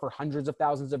didn't do it for hundreds of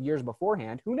thousands of years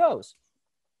beforehand. Who knows?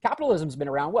 Capitalism's been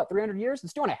around, what, 300 years?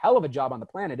 It's doing a hell of a job on the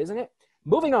planet, isn't it?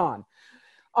 Moving on.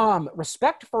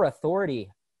 Respect for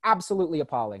authority, absolutely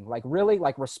appalling. Like really,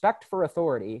 like respect for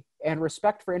authority and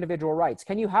respect for individual rights.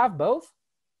 Can you have both?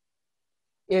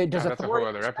 Does That's a whole authority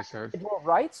other respect episode. individual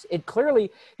rights? It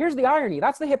clearly, here's the irony.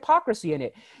 That's the hypocrisy in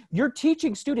it. You're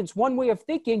teaching students one way of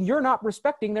thinking. You're not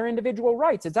respecting their individual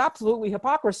rights. It's absolutely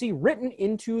hypocrisy written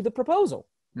into the proposal.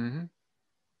 Mm-hmm.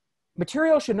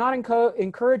 Material should not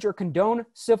encourage or condone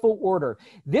civil order.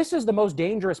 This is the most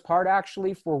dangerous part,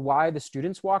 actually, for why the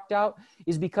students walked out,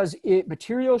 is because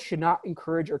material should not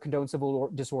encourage or condone civil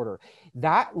disorder.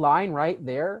 That line right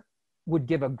there would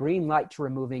give a green light to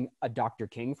removing a Dr.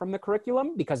 King from the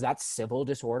curriculum, because that's civil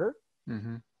disorder.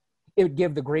 Mm-hmm. It would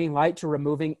give the green light to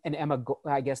removing an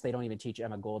I guess they don't even teach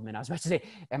Emma Goldman. I was about to say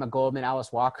Emma Goldman,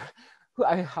 Alice Walker.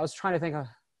 I was trying to think of,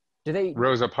 do they?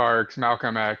 Rosa Parks,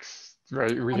 Malcolm X,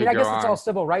 right? I mean, I guess it's all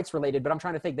civil rights related, but I'm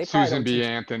trying to think. They probably Susan don't B. teach.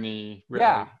 Anthony.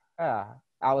 Right? Yeah.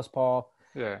 Alice Paul.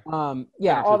 Yeah.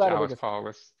 Yeah. All that. Alice Paul.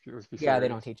 Let's be serious. Yeah, they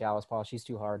don't teach Alice Paul. She's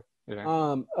too hard.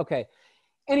 Yeah. Okay.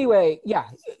 Anyway, yeah,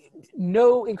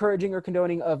 no encouraging or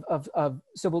condoning of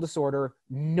civil disorder,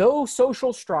 no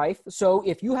social strife. So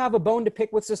if you have a bone to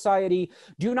pick with society,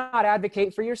 do not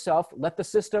advocate for yourself. Let the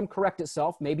system correct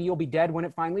itself. Maybe you'll be dead when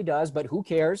it finally does, but who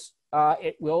cares?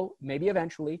 It will, maybe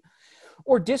eventually.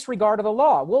 Or disregard of the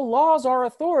law. Well, laws are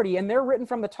authority, and they're written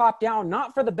from the top down,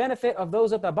 not for the benefit of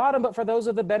those at the bottom, but for those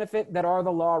of the benefit that are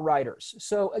the law writers.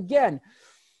 So again,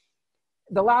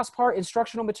 the last part,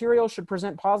 instructional material should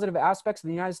present positive aspects of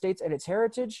the United States and its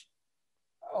heritage.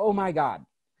 Oh my God.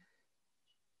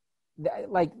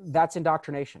 That's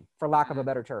indoctrination, for lack of a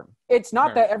better term. It's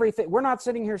not that everything, we're not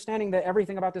sitting here standing that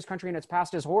everything about this country and its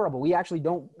past is horrible. We actually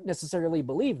don't necessarily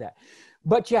believe that.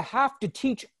 But you have to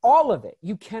teach all of it.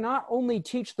 You cannot only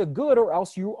teach the good, or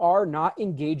else you are not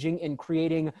engaging in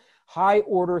creating high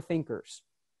order thinkers.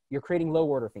 You're creating low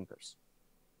order thinkers.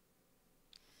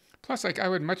 Plus, like, I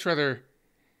would much rather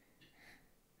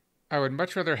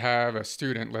have a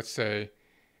student, let's say,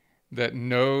 that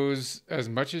knows as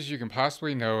much as you can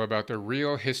possibly know about the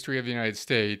real history of the United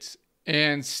States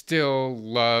and still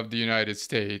love the United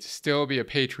States, still be a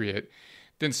patriot,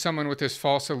 than someone with this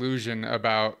false illusion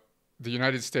about the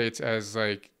United States as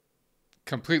like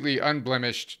completely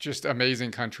unblemished, just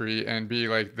amazing country and be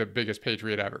like the biggest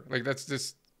patriot ever. Like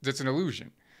that's an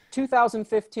illusion.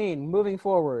 2015, moving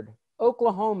forward.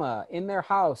 Oklahoma, in their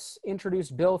House,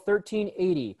 introduced Bill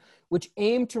 1380, which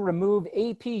aimed to remove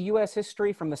AP U.S.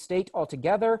 history from the state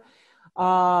altogether.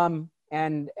 And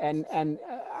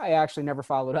I actually never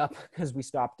followed up because we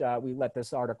let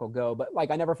this article go. But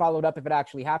like, I never followed up if it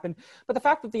actually happened. But the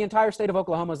fact that the entire state of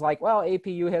Oklahoma is like, well, AP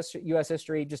U.S.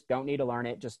 history, just don't need to learn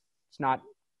it. Just, it's not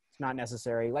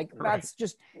necessary. Like, that's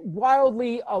just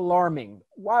wildly alarming,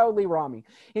 wildly wrong.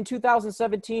 In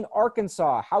 2017,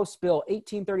 Arkansas, House Bill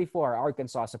 1834,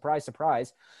 Arkansas, surprise,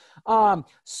 surprise,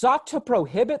 sought to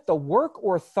prohibit the work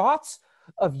or thoughts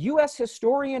of U.S.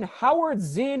 historian Howard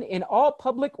Zinn in all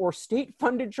public or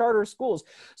state-funded charter schools.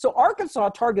 So Arkansas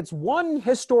targets one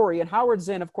historian, Howard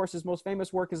Zinn. Of course, his most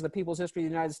famous work is The People's History of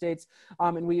the United States,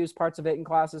 and we use parts of it in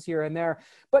classes here and there.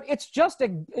 But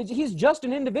he's just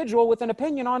an individual with an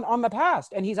opinion on the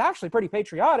past, and he's actually pretty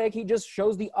patriotic. He just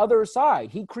shows the other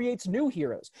side. He creates new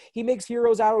heroes. He makes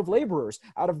heroes out of laborers,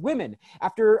 out of women,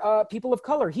 after people of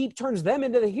color. He turns them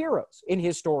into the heroes in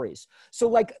his stories. So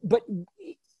like, but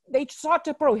they sought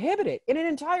to prohibit it in an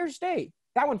entire state.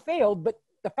 That one failed, but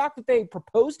the fact that they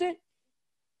proposed it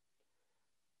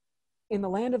in the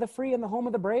land of the free and the home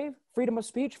of the brave, freedom of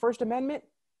speech, First Amendment,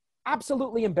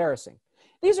 absolutely embarrassing.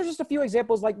 These are just a few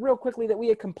examples, like real quickly, that we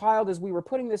had compiled as we were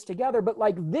putting this together, but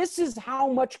like, this is how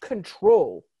much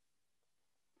control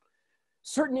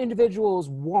certain individuals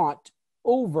want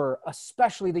over,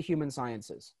 especially the human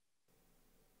sciences.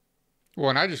 Well,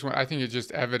 and I think it's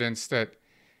just evidence that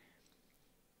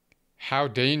how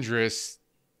dangerous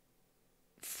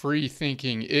free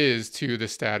thinking is to the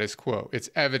status quo. It's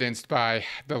evidenced by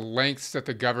the lengths that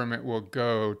the government will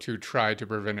go to try to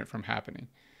prevent it from happening.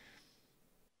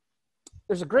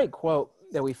 There's a great quote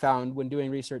that we found when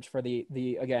doing research for the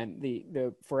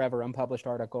forever unpublished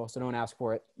article, so don't ask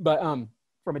for it. But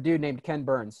from a dude named Ken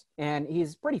Burns, and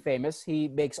he's pretty famous. He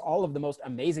makes all of the most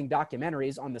amazing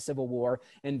documentaries on the Civil War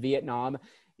and Vietnam,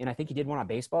 and I think he did one on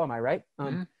baseball. Am I right?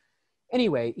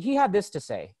 Anyway, he had this to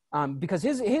say, because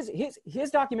his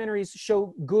documentaries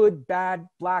show good, bad,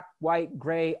 black, white,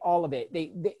 gray, all of it.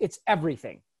 It's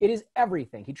everything. It is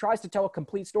everything. He tries to tell a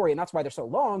complete story, and that's why they're so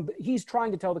long, but he's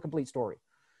trying to tell the complete story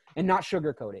and not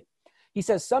sugarcoat it. He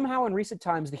says, somehow in recent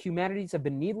times, the humanities have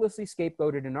been needlessly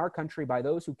scapegoated in our country by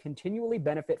those who continually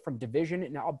benefit from division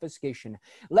and obfuscation.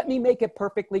 Let me make it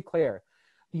perfectly clear.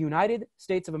 The United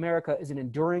States of America is an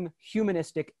enduring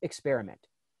humanistic experiment.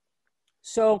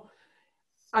 So,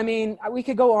 I mean, we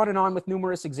could go on and on with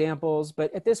numerous examples,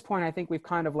 but at this point, I think we've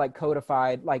kind of like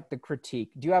codified like the critique.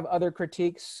 Do you have other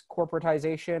critiques?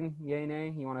 Corporatization, yay,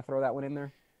 nay? You want to throw that one in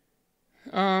there?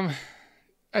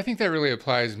 I think that really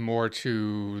applies more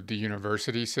to the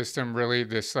university system, really.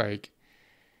 This like,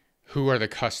 who are the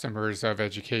customers of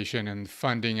education and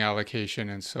funding allocation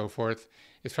and so forth.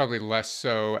 It's probably less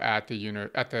so at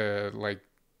the like,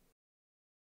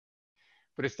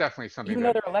 but it's definitely something Even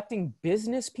though they're electing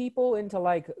business people into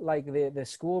like the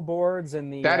school boards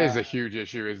and that is a huge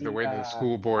issue, is the way the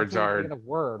school boards I can't are. think of the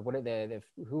word. What are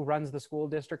who runs the school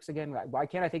districts again? Why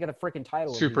can't I think of the freaking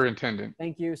title? Superintendent.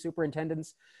 Thank you,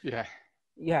 superintendents. Yeah.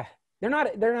 Yeah. They're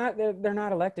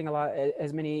not electing a lot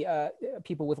as many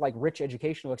people with like rich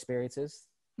educational experiences.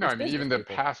 No, I mean, even the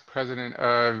past president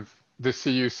of the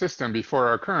CU system before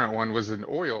our current one was an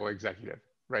oil executive,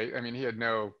 right? I mean, he had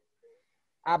no.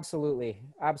 Absolutely.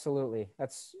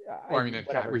 That's. Or, I mean,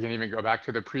 we can even go back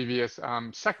to the previous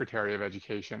Secretary of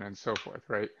Education and so forth,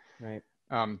 right? Right.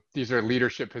 These are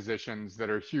leadership positions that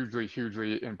are hugely,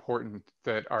 hugely important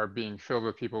that are being filled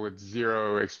with people with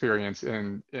zero experience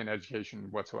in education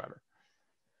whatsoever.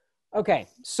 Okay,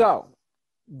 so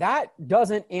that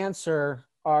doesn't answer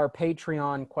our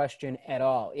Patreon question at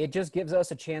all. It just gives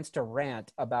us a chance to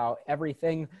rant about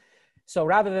everything. So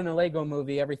rather than the Lego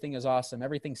movie, everything is awesome,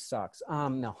 everything sucks.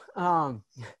 No.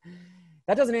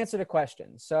 That doesn't answer the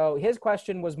question. So his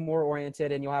question was more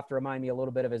oriented, and you'll have to remind me a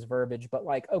little bit of his verbiage, but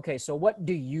like, okay, so what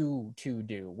do you two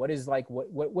do? What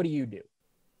do you do?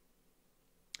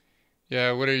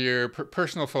 Yeah, what are your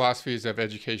personal philosophies of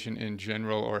education in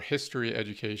general, or history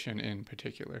education in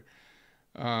particular?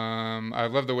 I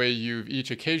love the way you've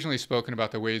each occasionally spoken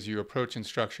about the ways you approach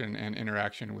instruction and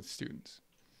interaction with students.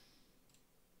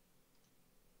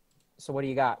 So what do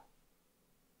you got?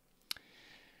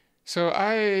 So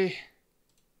I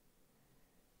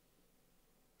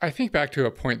think back to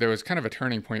a point that was kind of a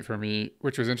turning point for me,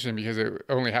 which was interesting because it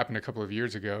only happened a couple of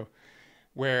years ago,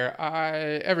 where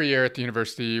every year at the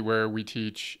university where we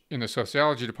teach in the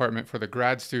sociology department for the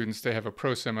grad students, they have a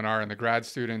pro seminar, and the grad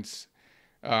students,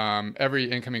 every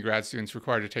incoming grad student's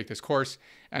required to take this course.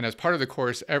 And as part of the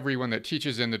course, everyone that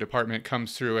teaches in the department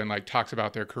comes through and like talks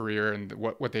about their career and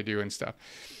what they do and stuff.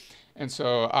 And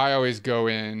so I always go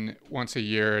in once a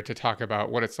year to talk about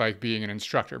what it's like being an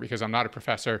instructor, because I'm not a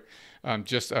professor,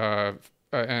 just an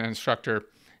instructor.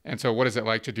 And so what is it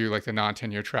like to do like the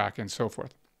non-tenure track and so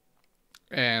forth?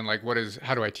 And like,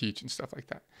 how do I teach and stuff like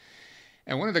that?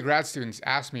 And one of the grad students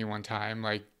asked me one time,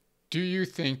 like, do you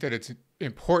think that it's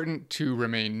important to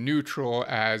remain neutral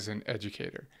as an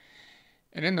educator?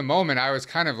 And in the moment, I was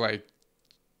kind of like,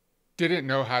 didn't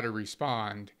know how to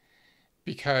respond,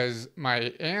 because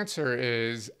my answer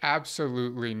is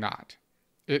absolutely not.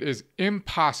 It is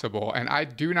impossible, and I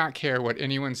do not care what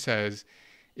anyone says.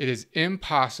 It is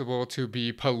impossible to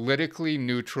be politically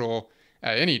neutral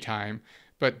at any time,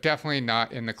 but definitely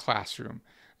not in the classroom.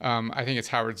 I think it's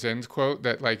Howard Zinn's quote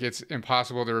that like it's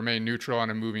impossible to remain neutral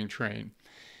on a moving train.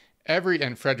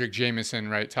 And Frederick Jameson,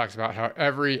 right, talks about how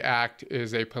every act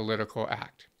is a political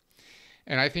act.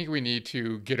 And I think we need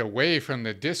to get away from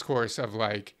the discourse of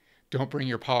like, don't bring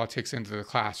your politics into the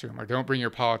classroom, or don't bring your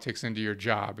politics into your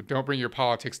job, or don't bring your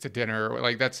politics to dinner. Or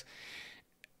like that's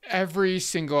every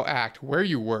single act, where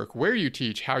you work, where you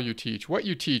teach, how you teach, what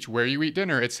you teach, where you eat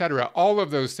dinner, etc. All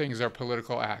of those things are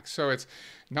political acts. So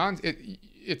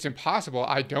it's impossible.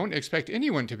 I don't expect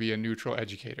anyone to be a neutral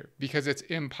educator because it's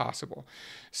impossible.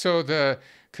 So the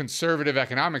conservative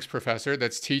economics professor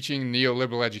that's teaching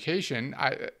neoliberal education,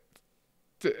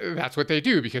 that's what they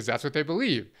do because that's what they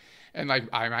believe. And like,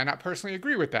 I might not personally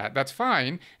agree with that. That's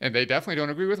fine. And they definitely don't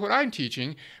agree with what I'm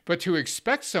teaching. But to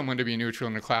expect someone to be neutral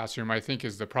in the classroom, I think,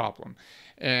 is the problem.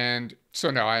 And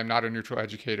so, no, I am not a neutral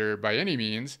educator by any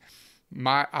means.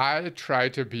 I try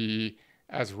to be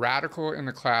as radical in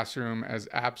the classroom as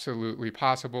absolutely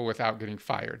possible without getting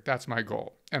fired. That's my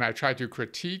goal. And I try to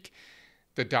critique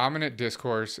the dominant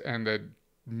discourse and the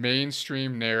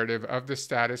mainstream narrative of the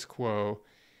status quo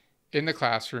in the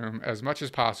classroom as much as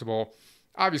possible,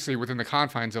 obviously within the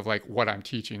confines of like what I'm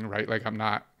teaching, right? Like I'm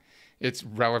not, it's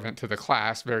relevant to the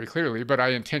class very clearly, but I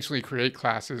intentionally create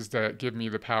classes that give me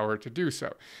the power to do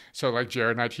so. So like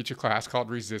Jared and I teach a class called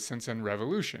Resistance and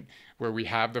Revolution, where we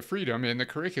have the freedom in the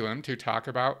curriculum to talk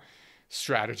about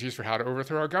strategies for how to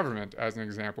overthrow our government, as an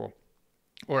example.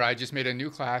 Or I just made a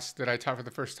new class that I taught for the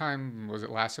first time, was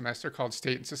it last semester, called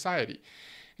State and Society.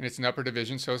 And it's an upper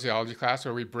division sociology class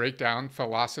where we break down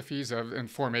philosophies of and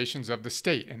formations of the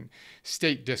state and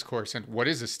state discourse and what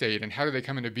is a state and how do they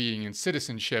come into being and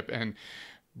citizenship and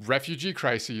refugee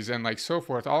crises and like so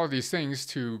forth, all of these things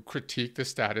to critique the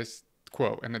status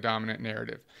quo and the dominant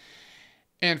narrative.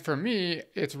 And for me,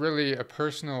 it's really a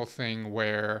personal thing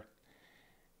where,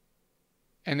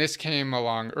 and this came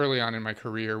along early on in my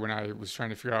career when I was trying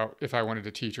to figure out if I wanted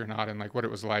to teach or not and like what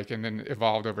it was like, and then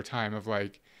evolved over time of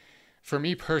like, for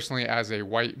me personally as a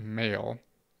white male,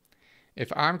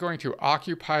 if I'm going to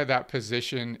occupy that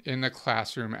position in the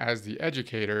classroom as the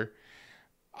educator,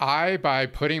 I, by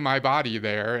putting my body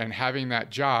there and having that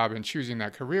job and choosing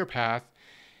that career path,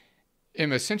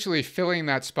 am essentially filling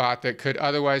that spot that could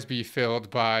otherwise be filled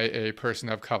by a person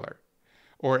of color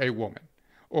or a woman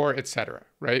or etc.,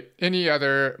 right? Any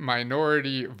other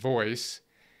minority voice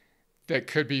that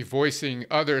could be voicing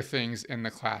other things in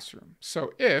the classroom.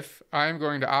 So if I'm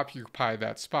going to occupy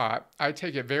that spot, I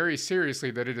take it very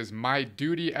seriously that it is my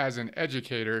duty as an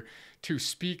educator to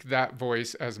speak that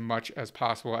voice as much as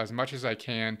possible, as much as I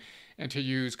can, and to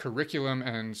use curriculum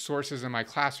and sources in my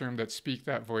classroom that speak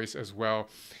that voice as well,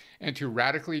 and to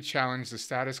radically challenge the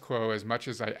status quo as much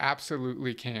as I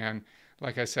absolutely can,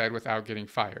 like I said, without getting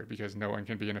fired, because no one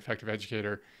can be an effective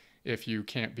educator if you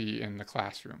can't be in the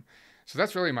classroom. So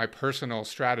that's really my personal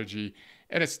strategy,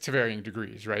 and it's to varying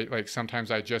degrees, right? Like sometimes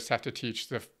I just have to teach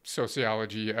the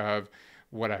sociology of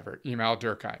whatever, Emil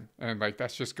Durkheim, and like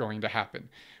that's just going to happen.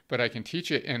 But I can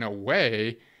teach it in a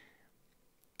way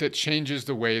that changes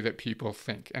the way that people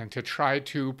think and to try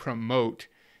to promote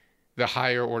the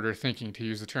higher order thinking, to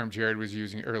use the term Jared was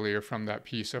using earlier from that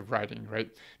piece of writing,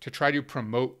 right? To try to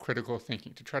promote critical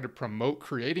thinking, to try to promote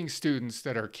creating students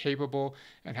that are capable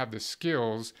and have the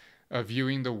skills of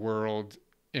viewing the world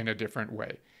in a different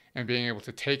way and being able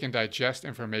to take and digest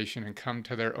information and come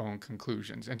to their own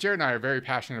conclusions. And Jared and I are very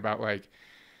passionate about like,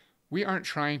 we aren't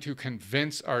trying to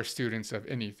convince our students of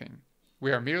anything.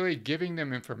 We are merely giving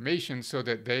them information so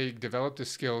that they develop the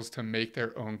skills to make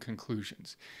their own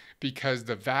conclusions. Because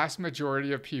the vast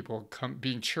majority of people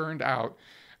being churned out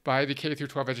by the K through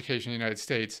 12 education in the United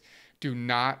States do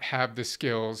not have the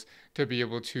skills to be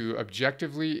able to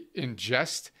objectively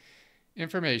ingest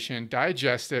information,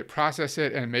 digest it, process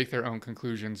it, and make their own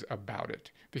conclusions about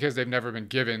it. Because they've never been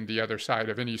given the other side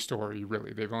of any story,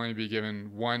 really. They've only been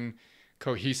given one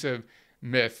cohesive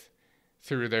myth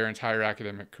through their entire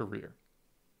academic career.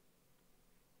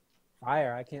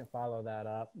 Fire. I can't follow that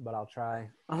up, but I'll try.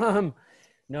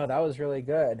 No, that was really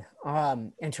good.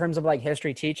 In terms of like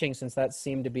history teaching, since that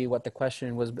seemed to be what the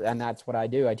question was, and that's what I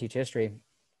do, I teach history.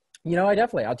 You know,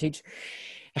 I'll teach.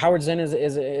 Howard Zinn is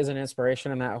an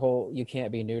inspiration in that whole, you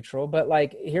can't be neutral. But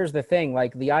like, here's the thing,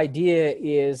 like the idea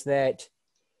is that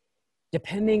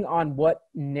depending on what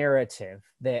narrative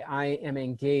that I am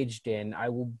engaged in, I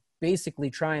will basically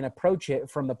try and approach it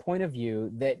from the point of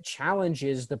view that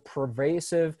challenges the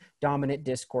pervasive dominant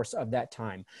discourse of that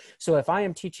time. So if I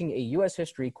am teaching a U.S.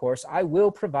 history course, I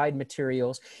will provide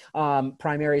materials,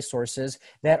 primary sources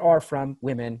that are from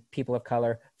women, people of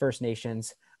color, First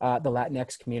Nations, the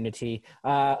Latinx community, the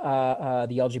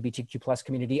LGBTQ plus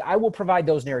community. I will provide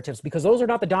those narratives because those are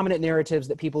not the dominant narratives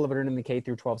that people have learned in the K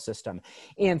through 12 system.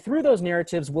 And through those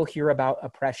narratives, we'll hear about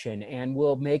oppression and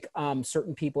we'll make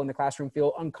certain people in the classroom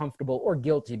feel uncomfortable or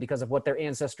guilty because of what their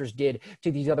ancestors did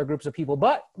to these other groups of people.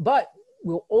 But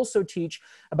we'll also teach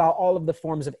about all of the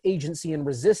forms of agency and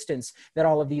resistance that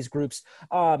all of these groups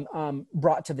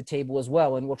brought to the table as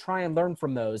well. And we'll try and learn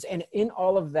from those. And in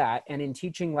all of that, and in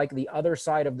teaching like the other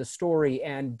side of the story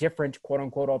and different quote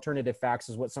unquote alternative facts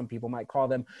is what some people might call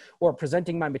them, or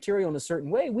presenting my material in a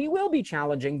certain way, we will be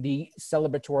challenging the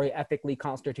celebratory, ethically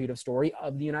constitutive story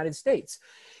of the United States.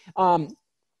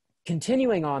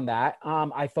 Continuing on that,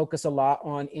 I focus a lot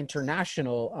on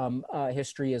international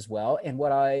history as well. And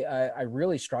what I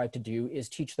really strive to do is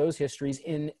teach those histories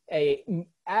in a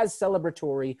as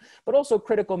celebratory, but also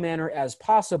critical manner as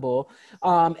possible,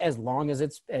 as long as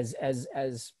it's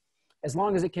as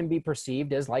long as it can be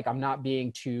perceived as like I'm not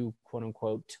being too quote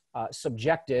unquote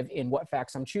subjective in what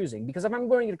facts I'm choosing. Because if I'm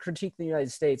going to critique the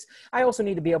United States, I also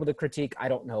need to be able to critique, I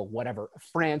don't know, whatever,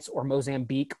 France or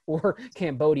Mozambique or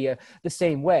Cambodia the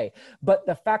same way. But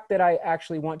the fact that I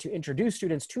actually want to introduce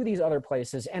students to these other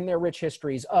places and their rich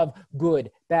histories of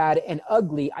good, bad, and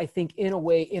ugly, I think in a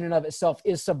way, in and of itself,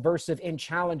 is subversive and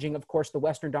challenging, of course, the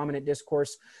Western dominant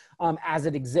discourse as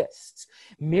it exists.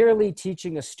 Merely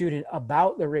teaching a student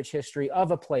about the rich history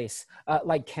of a place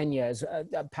like Kenya's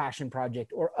a passion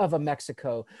project, or of a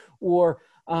Mexico, or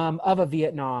of a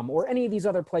Vietnam, or any of these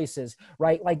other places,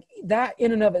 right? Like that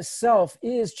in and of itself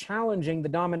is challenging the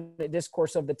dominant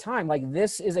discourse of the time. Like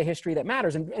this is a history that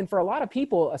matters. And for a lot of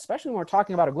people, especially when we're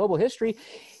talking about a global history,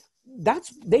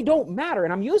 they don't matter.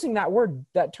 And I'm using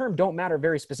that term don't matter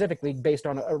very specifically based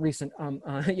on a recent,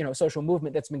 social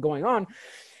movement that's been going on.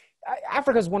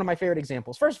 Africa is one of my favorite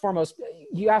examples. First and foremost,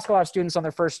 you ask a lot of students on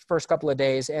their first couple of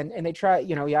days, and they try,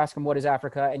 you ask them, what is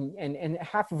Africa? And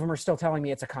half of them are still telling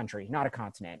me it's a country, not a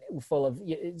continent, full of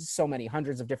so many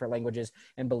hundreds of different languages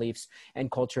and beliefs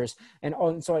and cultures. And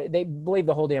so they believe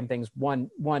the whole damn thing's one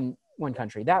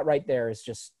country. That right there is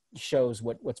just shows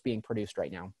what's being produced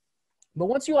right now. But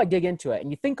once you dig into it and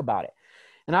you think about it,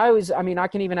 and I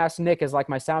can even ask Nick as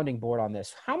my sounding board on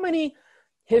this. How many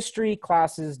history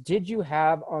classes did you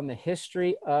have on the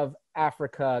history of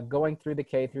Africa going through the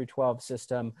K through 12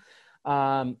 system?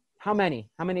 How many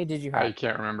did you have? I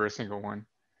can't remember a single one.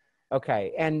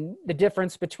 Okay. And the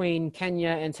difference between Kenya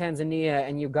and Tanzania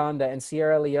and Uganda and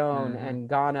Sierra Leone and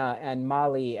Ghana and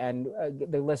Mali and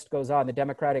the list goes on, the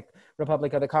Democratic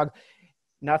Republic of the Congo,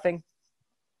 nothing.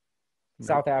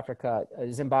 South Africa,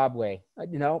 Zimbabwe,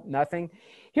 nothing.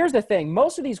 Here's the thing.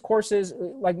 Most of these courses,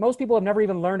 most people have never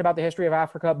even learned about the history of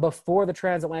Africa before the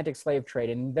transatlantic slave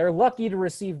trade. And they're lucky to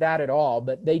receive that at all,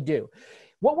 but they do.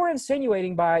 What we're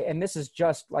insinuating by, and this is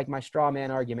just my straw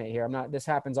man argument here. this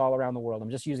happens all around the world.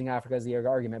 I'm just using Africa as the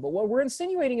argument. But what we're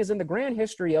insinuating is in the grand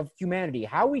history of humanity,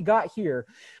 how we got here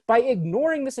by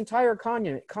ignoring this entire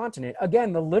continent,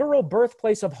 again, the literal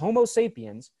birthplace of Homo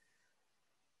sapiens,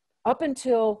 up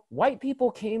until white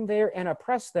people came there and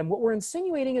oppressed them. What we're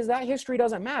insinuating is that history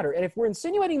doesn't matter. And if we're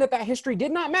insinuating that history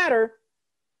did not matter,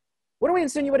 what are we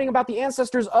insinuating about the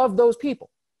ancestors of those people?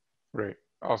 Right.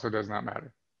 Also does not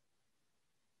matter.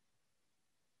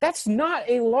 That's not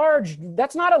a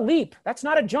leap. That's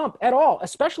not a jump at all,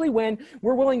 especially when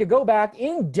we're willing to go back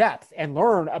in depth and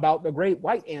learn about the great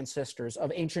white ancestors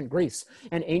of ancient Greece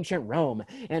and ancient Rome.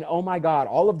 And oh my God,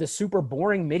 all of the super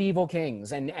boring medieval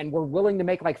kings. And we're willing to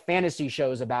make fantasy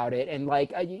shows about it. And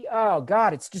oh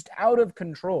God, it's just out of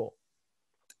control.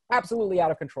 Absolutely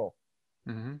out of control.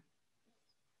 Mm-hmm.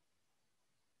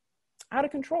 Out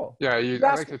of control. Yeah.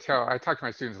 I talk to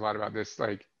my students a lot about this.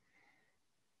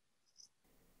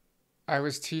 I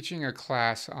was teaching a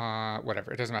class on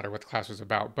whatever, it doesn't matter what the class was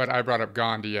about, but I brought up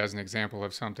Gandhi as an example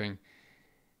of something.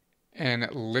 And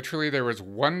literally there was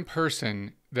one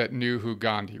person that knew who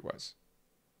Gandhi was.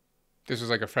 This was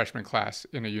a freshman class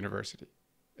in a university.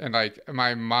 And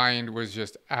my mind was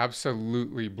just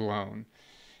absolutely blown.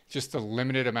 Just the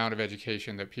limited amount of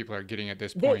education that people are getting at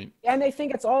this point. And they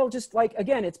think it's all just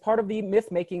again, it's part of the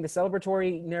myth making, the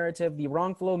celebratory narrative, the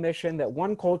wrongful omission that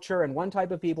one culture and one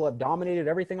type of people have dominated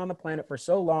everything on the planet for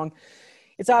so long.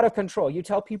 It's out of control. You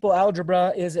tell people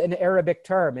algebra is an Arabic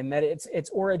term and that its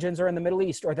origins are in the Middle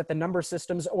East, or that the number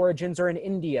system's origins are in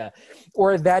India,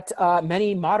 or that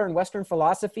many modern Western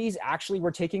philosophies actually were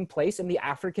taking place in the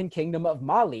African kingdom of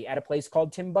Mali at a place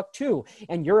called Timbuktu.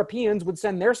 And Europeans would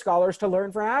send their scholars to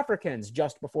learn from Africans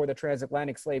just before the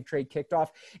transatlantic slave trade kicked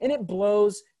off. And it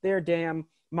blows their damn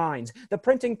minds. The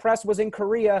printing press was in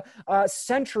Korea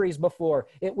centuries before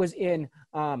it was in,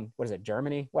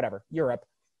 Germany, whatever, Europe.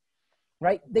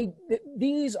 Right?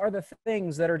 These are the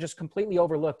things that are just completely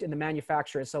overlooked in the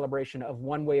manufacture and celebration of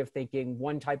one way of thinking,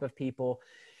 one type of people.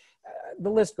 The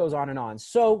list goes on and on.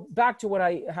 So back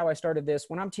to how I started this.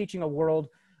 When I'm teaching a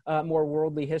more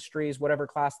worldly histories, whatever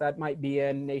class that might be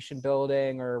in, nation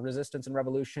building or resistance and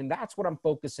revolution, that's what I'm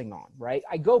focusing on, right?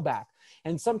 I go back.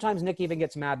 And sometimes Nick even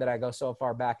gets mad that I go so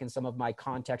far back in some of my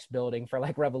context building for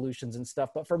revolutions and stuff.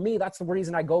 But for me, that's the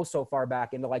reason I go so far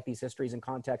back into these histories and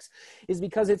contexts, is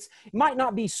because it might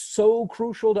not be so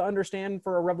crucial to understand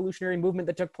for a revolutionary movement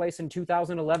that took place in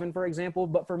 2011, for example.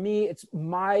 But for me, it's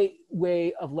my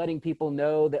way of letting people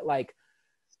know that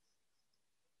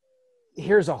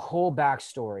here's a whole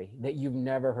backstory that you've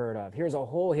never heard of. Here's a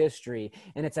whole history,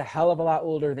 and it's a hell of a lot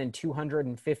older than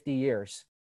 250 years.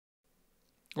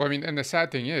 Well, and the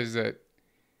sad thing is that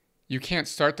you can't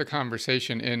start the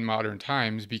conversation in modern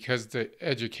times because the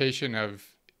education of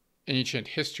ancient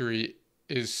history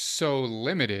is so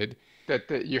limited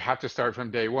that you have to start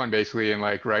from day one basically, and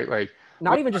like, right, like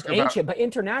we'll Not even just talk about. ancient, but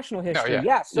international No, history. yeah,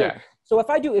 Yeah. So, yeah. so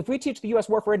if we teach the U.S.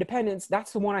 War for Independence,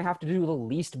 that's the one I have to do the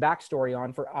least backstory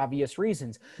on for obvious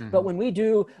reasons. But Hmm. when we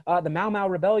do the Mau Mau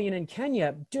Rebellion in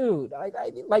Kenya, dude,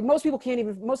 like most people can't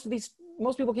even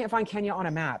most people can't find Kenya on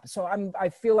a map. So I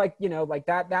feel like like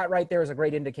that right there is a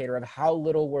great indicator of how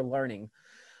little we're learning.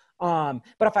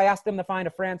 But if I ask them to find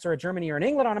a France or a Germany or an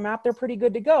England on a map, they're pretty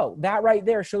good to go. That right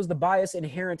there shows the bias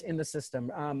inherent in the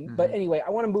system. But Hmm. anyway, I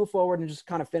want to move forward and just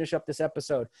kind of finish up this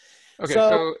episode. Okay,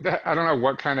 So, so I don't know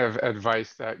what kind of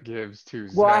advice that gives to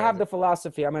well, I have Zev. the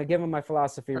philosophy. I'm going to give them my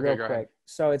philosophy Okay, real go ahead. quick.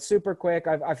 So it's super quick.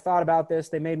 I've thought about this.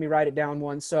 They made me write it down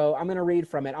once. So I'm going to read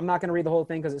from it. I'm not going to read the whole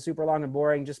thing because it's super long and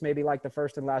boring, just maybe like the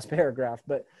first and last paragraph.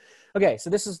 But okay, so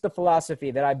this is the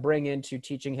philosophy that I bring into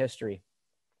teaching history.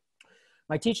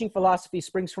 My teaching philosophy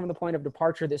springs from the point of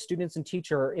departure that students and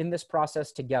teacher are in this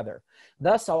process together.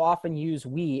 Thus, I'll often use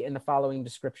we in the following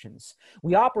descriptions.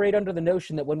 We operate under the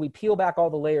notion that when we peel back all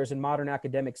the layers in modern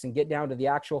academics and get down to the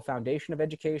actual foundation of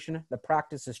education, the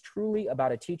practice is truly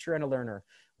about a teacher and a learner.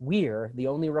 We're the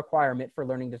only requirement for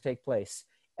learning to take place.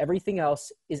 Everything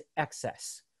else is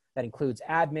excess. That includes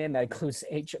admin,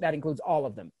 that includes all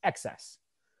of them, excess.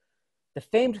 The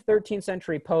famed 13th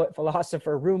century poet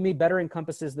philosopher Rumi better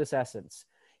encompasses this essence.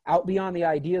 Out beyond the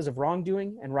ideas of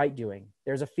wrongdoing and right doing,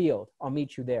 there's a field. I'll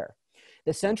meet you there.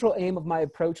 The central aim of my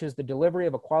approach is the delivery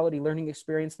of a quality learning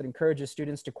experience that encourages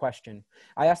students to question.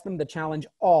 I ask them to challenge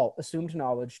all assumed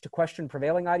knowledge, to question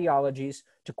prevailing ideologies,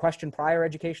 to question prior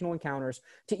educational encounters,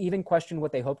 to even question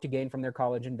what they hope to gain from their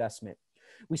college investment.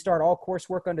 We start all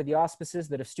coursework under the auspices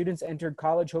that if students entered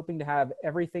college hoping to have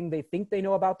everything they think they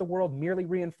know about the world merely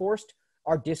reinforced,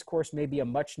 our discourse may be a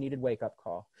much needed wake-up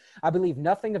call. I believe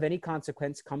nothing of any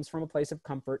consequence comes from a place of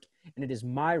comfort, and it is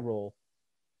my role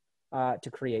to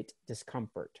create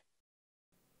discomfort.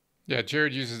 Yeah,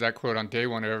 Jared uses that quote on day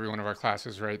one of every one of our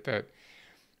classes, right? That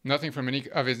nothing from any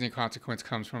consequence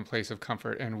comes from a place of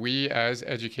comfort. And we, as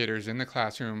educators in the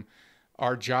classroom,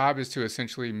 our job is to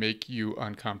essentially make you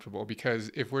uncomfortable,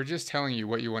 because if we're just telling you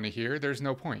what you want to hear, there's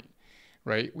no point,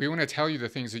 right? We want to tell you the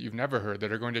things that you've never heard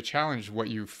that are going to challenge what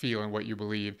you feel and what you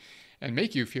believe and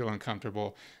make you feel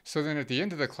uncomfortable. So then at the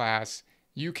end of the class,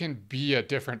 you can be a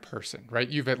different person, right?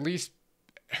 You've at least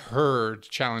heard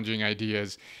challenging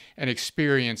ideas and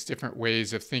experienced different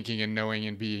ways of thinking and knowing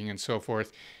and being and so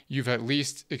forth. You've at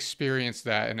least experienced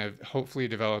that and have hopefully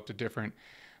developed a different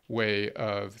way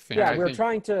of thinking. Yeah, I we're think,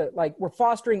 trying to we're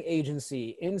fostering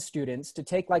agency in students to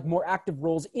take more active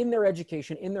roles in their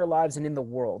education, in their lives, and in the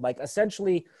world. Like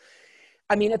essentially,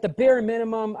 I mean, at the bare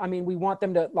minimum, I mean, we want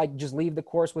them to just leave the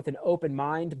course with an open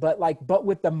mind, but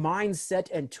with the mindset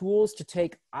and tools to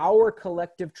take our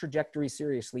collective trajectory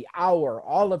seriously,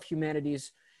 all of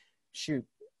humanity's, shoot,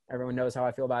 everyone knows how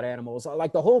I feel about animals,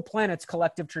 like the whole planet's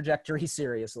collective trajectory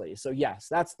seriously. So yes,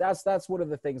 that's one of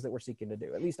the things that we're seeking to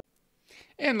do, at least.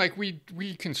 and like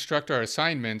we construct our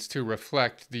assignments to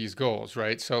reflect these goals,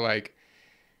 right? So like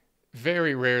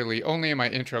very rarely, only in my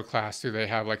intro class do they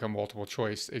have like a multiple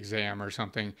choice exam or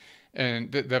something.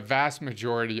 And the vast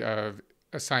majority of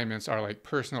assignments are like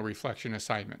personal reflection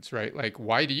assignments, right? Like,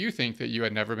 why do you think that you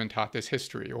had never been taught this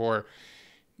history? Or,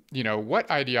 what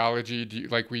ideology do you,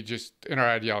 like we just, in our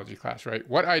ideology class, right?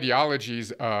 What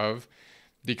ideologies of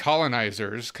the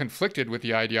colonizers conflicted with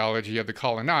the ideology of the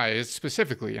colonized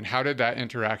specifically? And how did that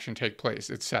interaction take place,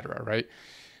 et cetera, right?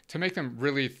 To make them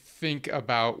really think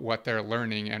about what they're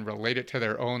learning and relate it to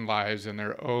their own lives and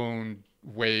their own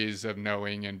ways of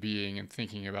knowing and being and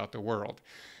thinking about the world.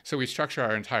 So we structure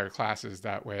our entire classes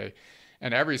that way.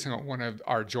 And every single one of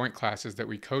our joint classes that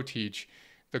we co-teach,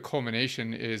 the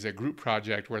culmination is a group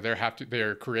project where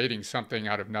they're creating something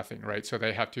out of nothing, right? So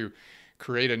they have to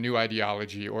create a new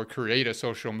ideology or create a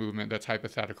social movement that's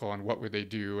hypothetical, and what would they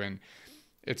do, and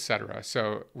etc.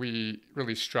 So we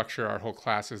really structure our whole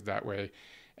classes that way.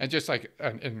 And just like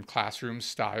an in classroom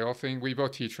style thing, we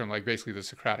both teach from like basically the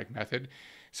Socratic method.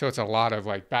 So it's a lot of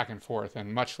like back and forth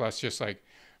and much less just like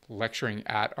lecturing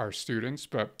at our students,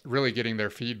 but really getting their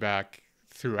feedback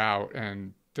throughout.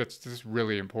 And that's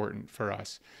really important for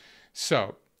us.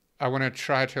 So I want to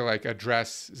try to like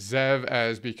address Zev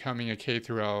as becoming a K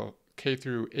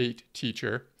through 8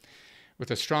 teacher with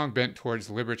a strong bent towards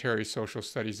libertary social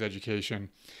studies education.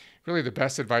 Really, the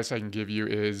best advice I can give you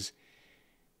is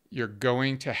you're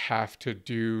going to have to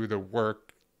do the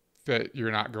work that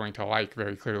you're not going to like,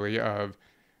 very clearly, of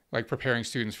like preparing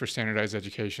students for standardized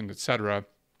education, etc.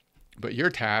 But your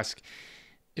task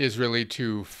is really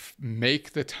to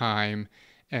make the time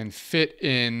and fit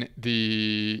in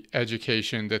the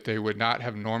education that they would not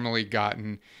have normally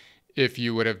gotten if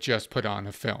you would have just put on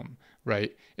a film,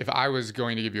 right? If I was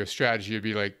going to give you a strategy, it'd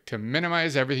be like to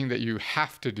minimize everything that you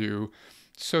have to do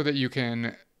so that you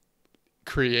can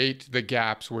create the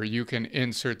gaps where you can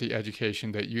insert the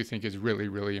education that you think is really,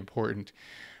 really important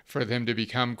for them to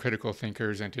become critical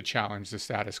thinkers and to challenge the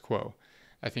status quo.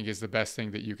 I think is the best thing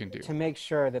that you can do. To make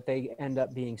sure that they end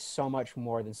up being so much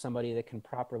more than somebody that can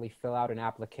properly fill out an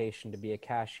application to be a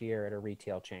cashier at a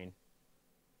retail chain.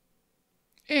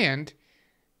 And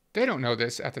they don't know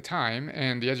this at the time,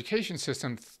 and the education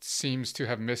system seems to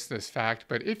have missed this fact.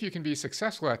 But if you can be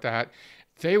successful at that,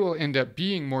 they will end up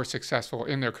being more successful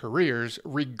in their careers,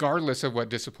 regardless of what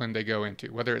discipline they go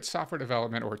into, whether it's software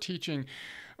development or teaching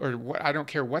or what, I don't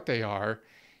care what they are.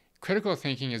 Critical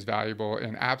thinking is valuable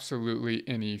in absolutely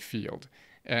any field.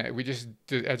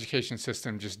 The education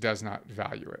system just does not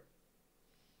value it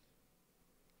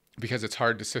because it's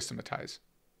hard to systematize.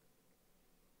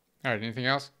 All right, anything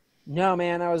else? No,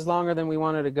 man, that was longer than we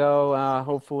wanted to go.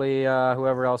 Hopefully,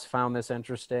 whoever else found this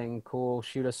interesting, cool,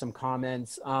 shoot us some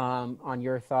comments on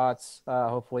your thoughts.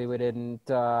 Hopefully, we didn't.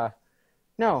 No,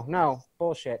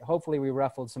 bullshit. Hopefully, we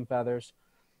ruffled some feathers.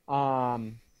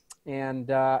 And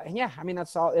yeah, I mean,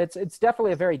 that's all. It's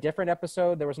definitely a very different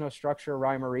episode. There was no structure,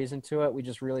 rhyme, or reason to it. We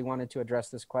just really wanted to address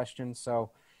this question. So,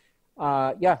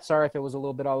 yeah, sorry if it was a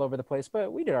little bit all over the place,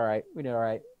 but we did all right. We did all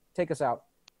right. Take us out.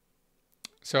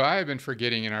 So I have been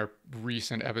forgetting in our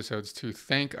recent episodes to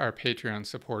thank our Patreon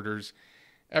supporters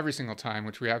every single time,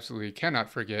 which we absolutely cannot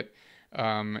forget.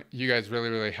 You guys really,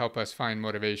 really help us find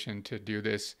motivation to do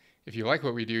this. If you like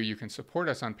what we do, you can support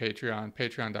us on Patreon,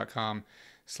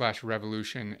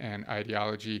 patreon.com/revolution and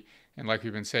ideology. And like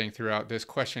we've been saying throughout, this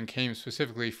question came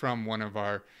specifically from one of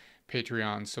our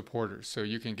Patreon supporters. So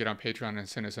you can get on Patreon and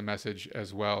send us a message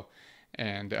as well.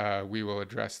 And we will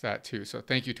address that too. So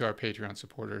thank you to our Patreon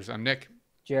supporters. I'm Nick.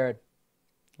 Jared.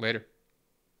 Later.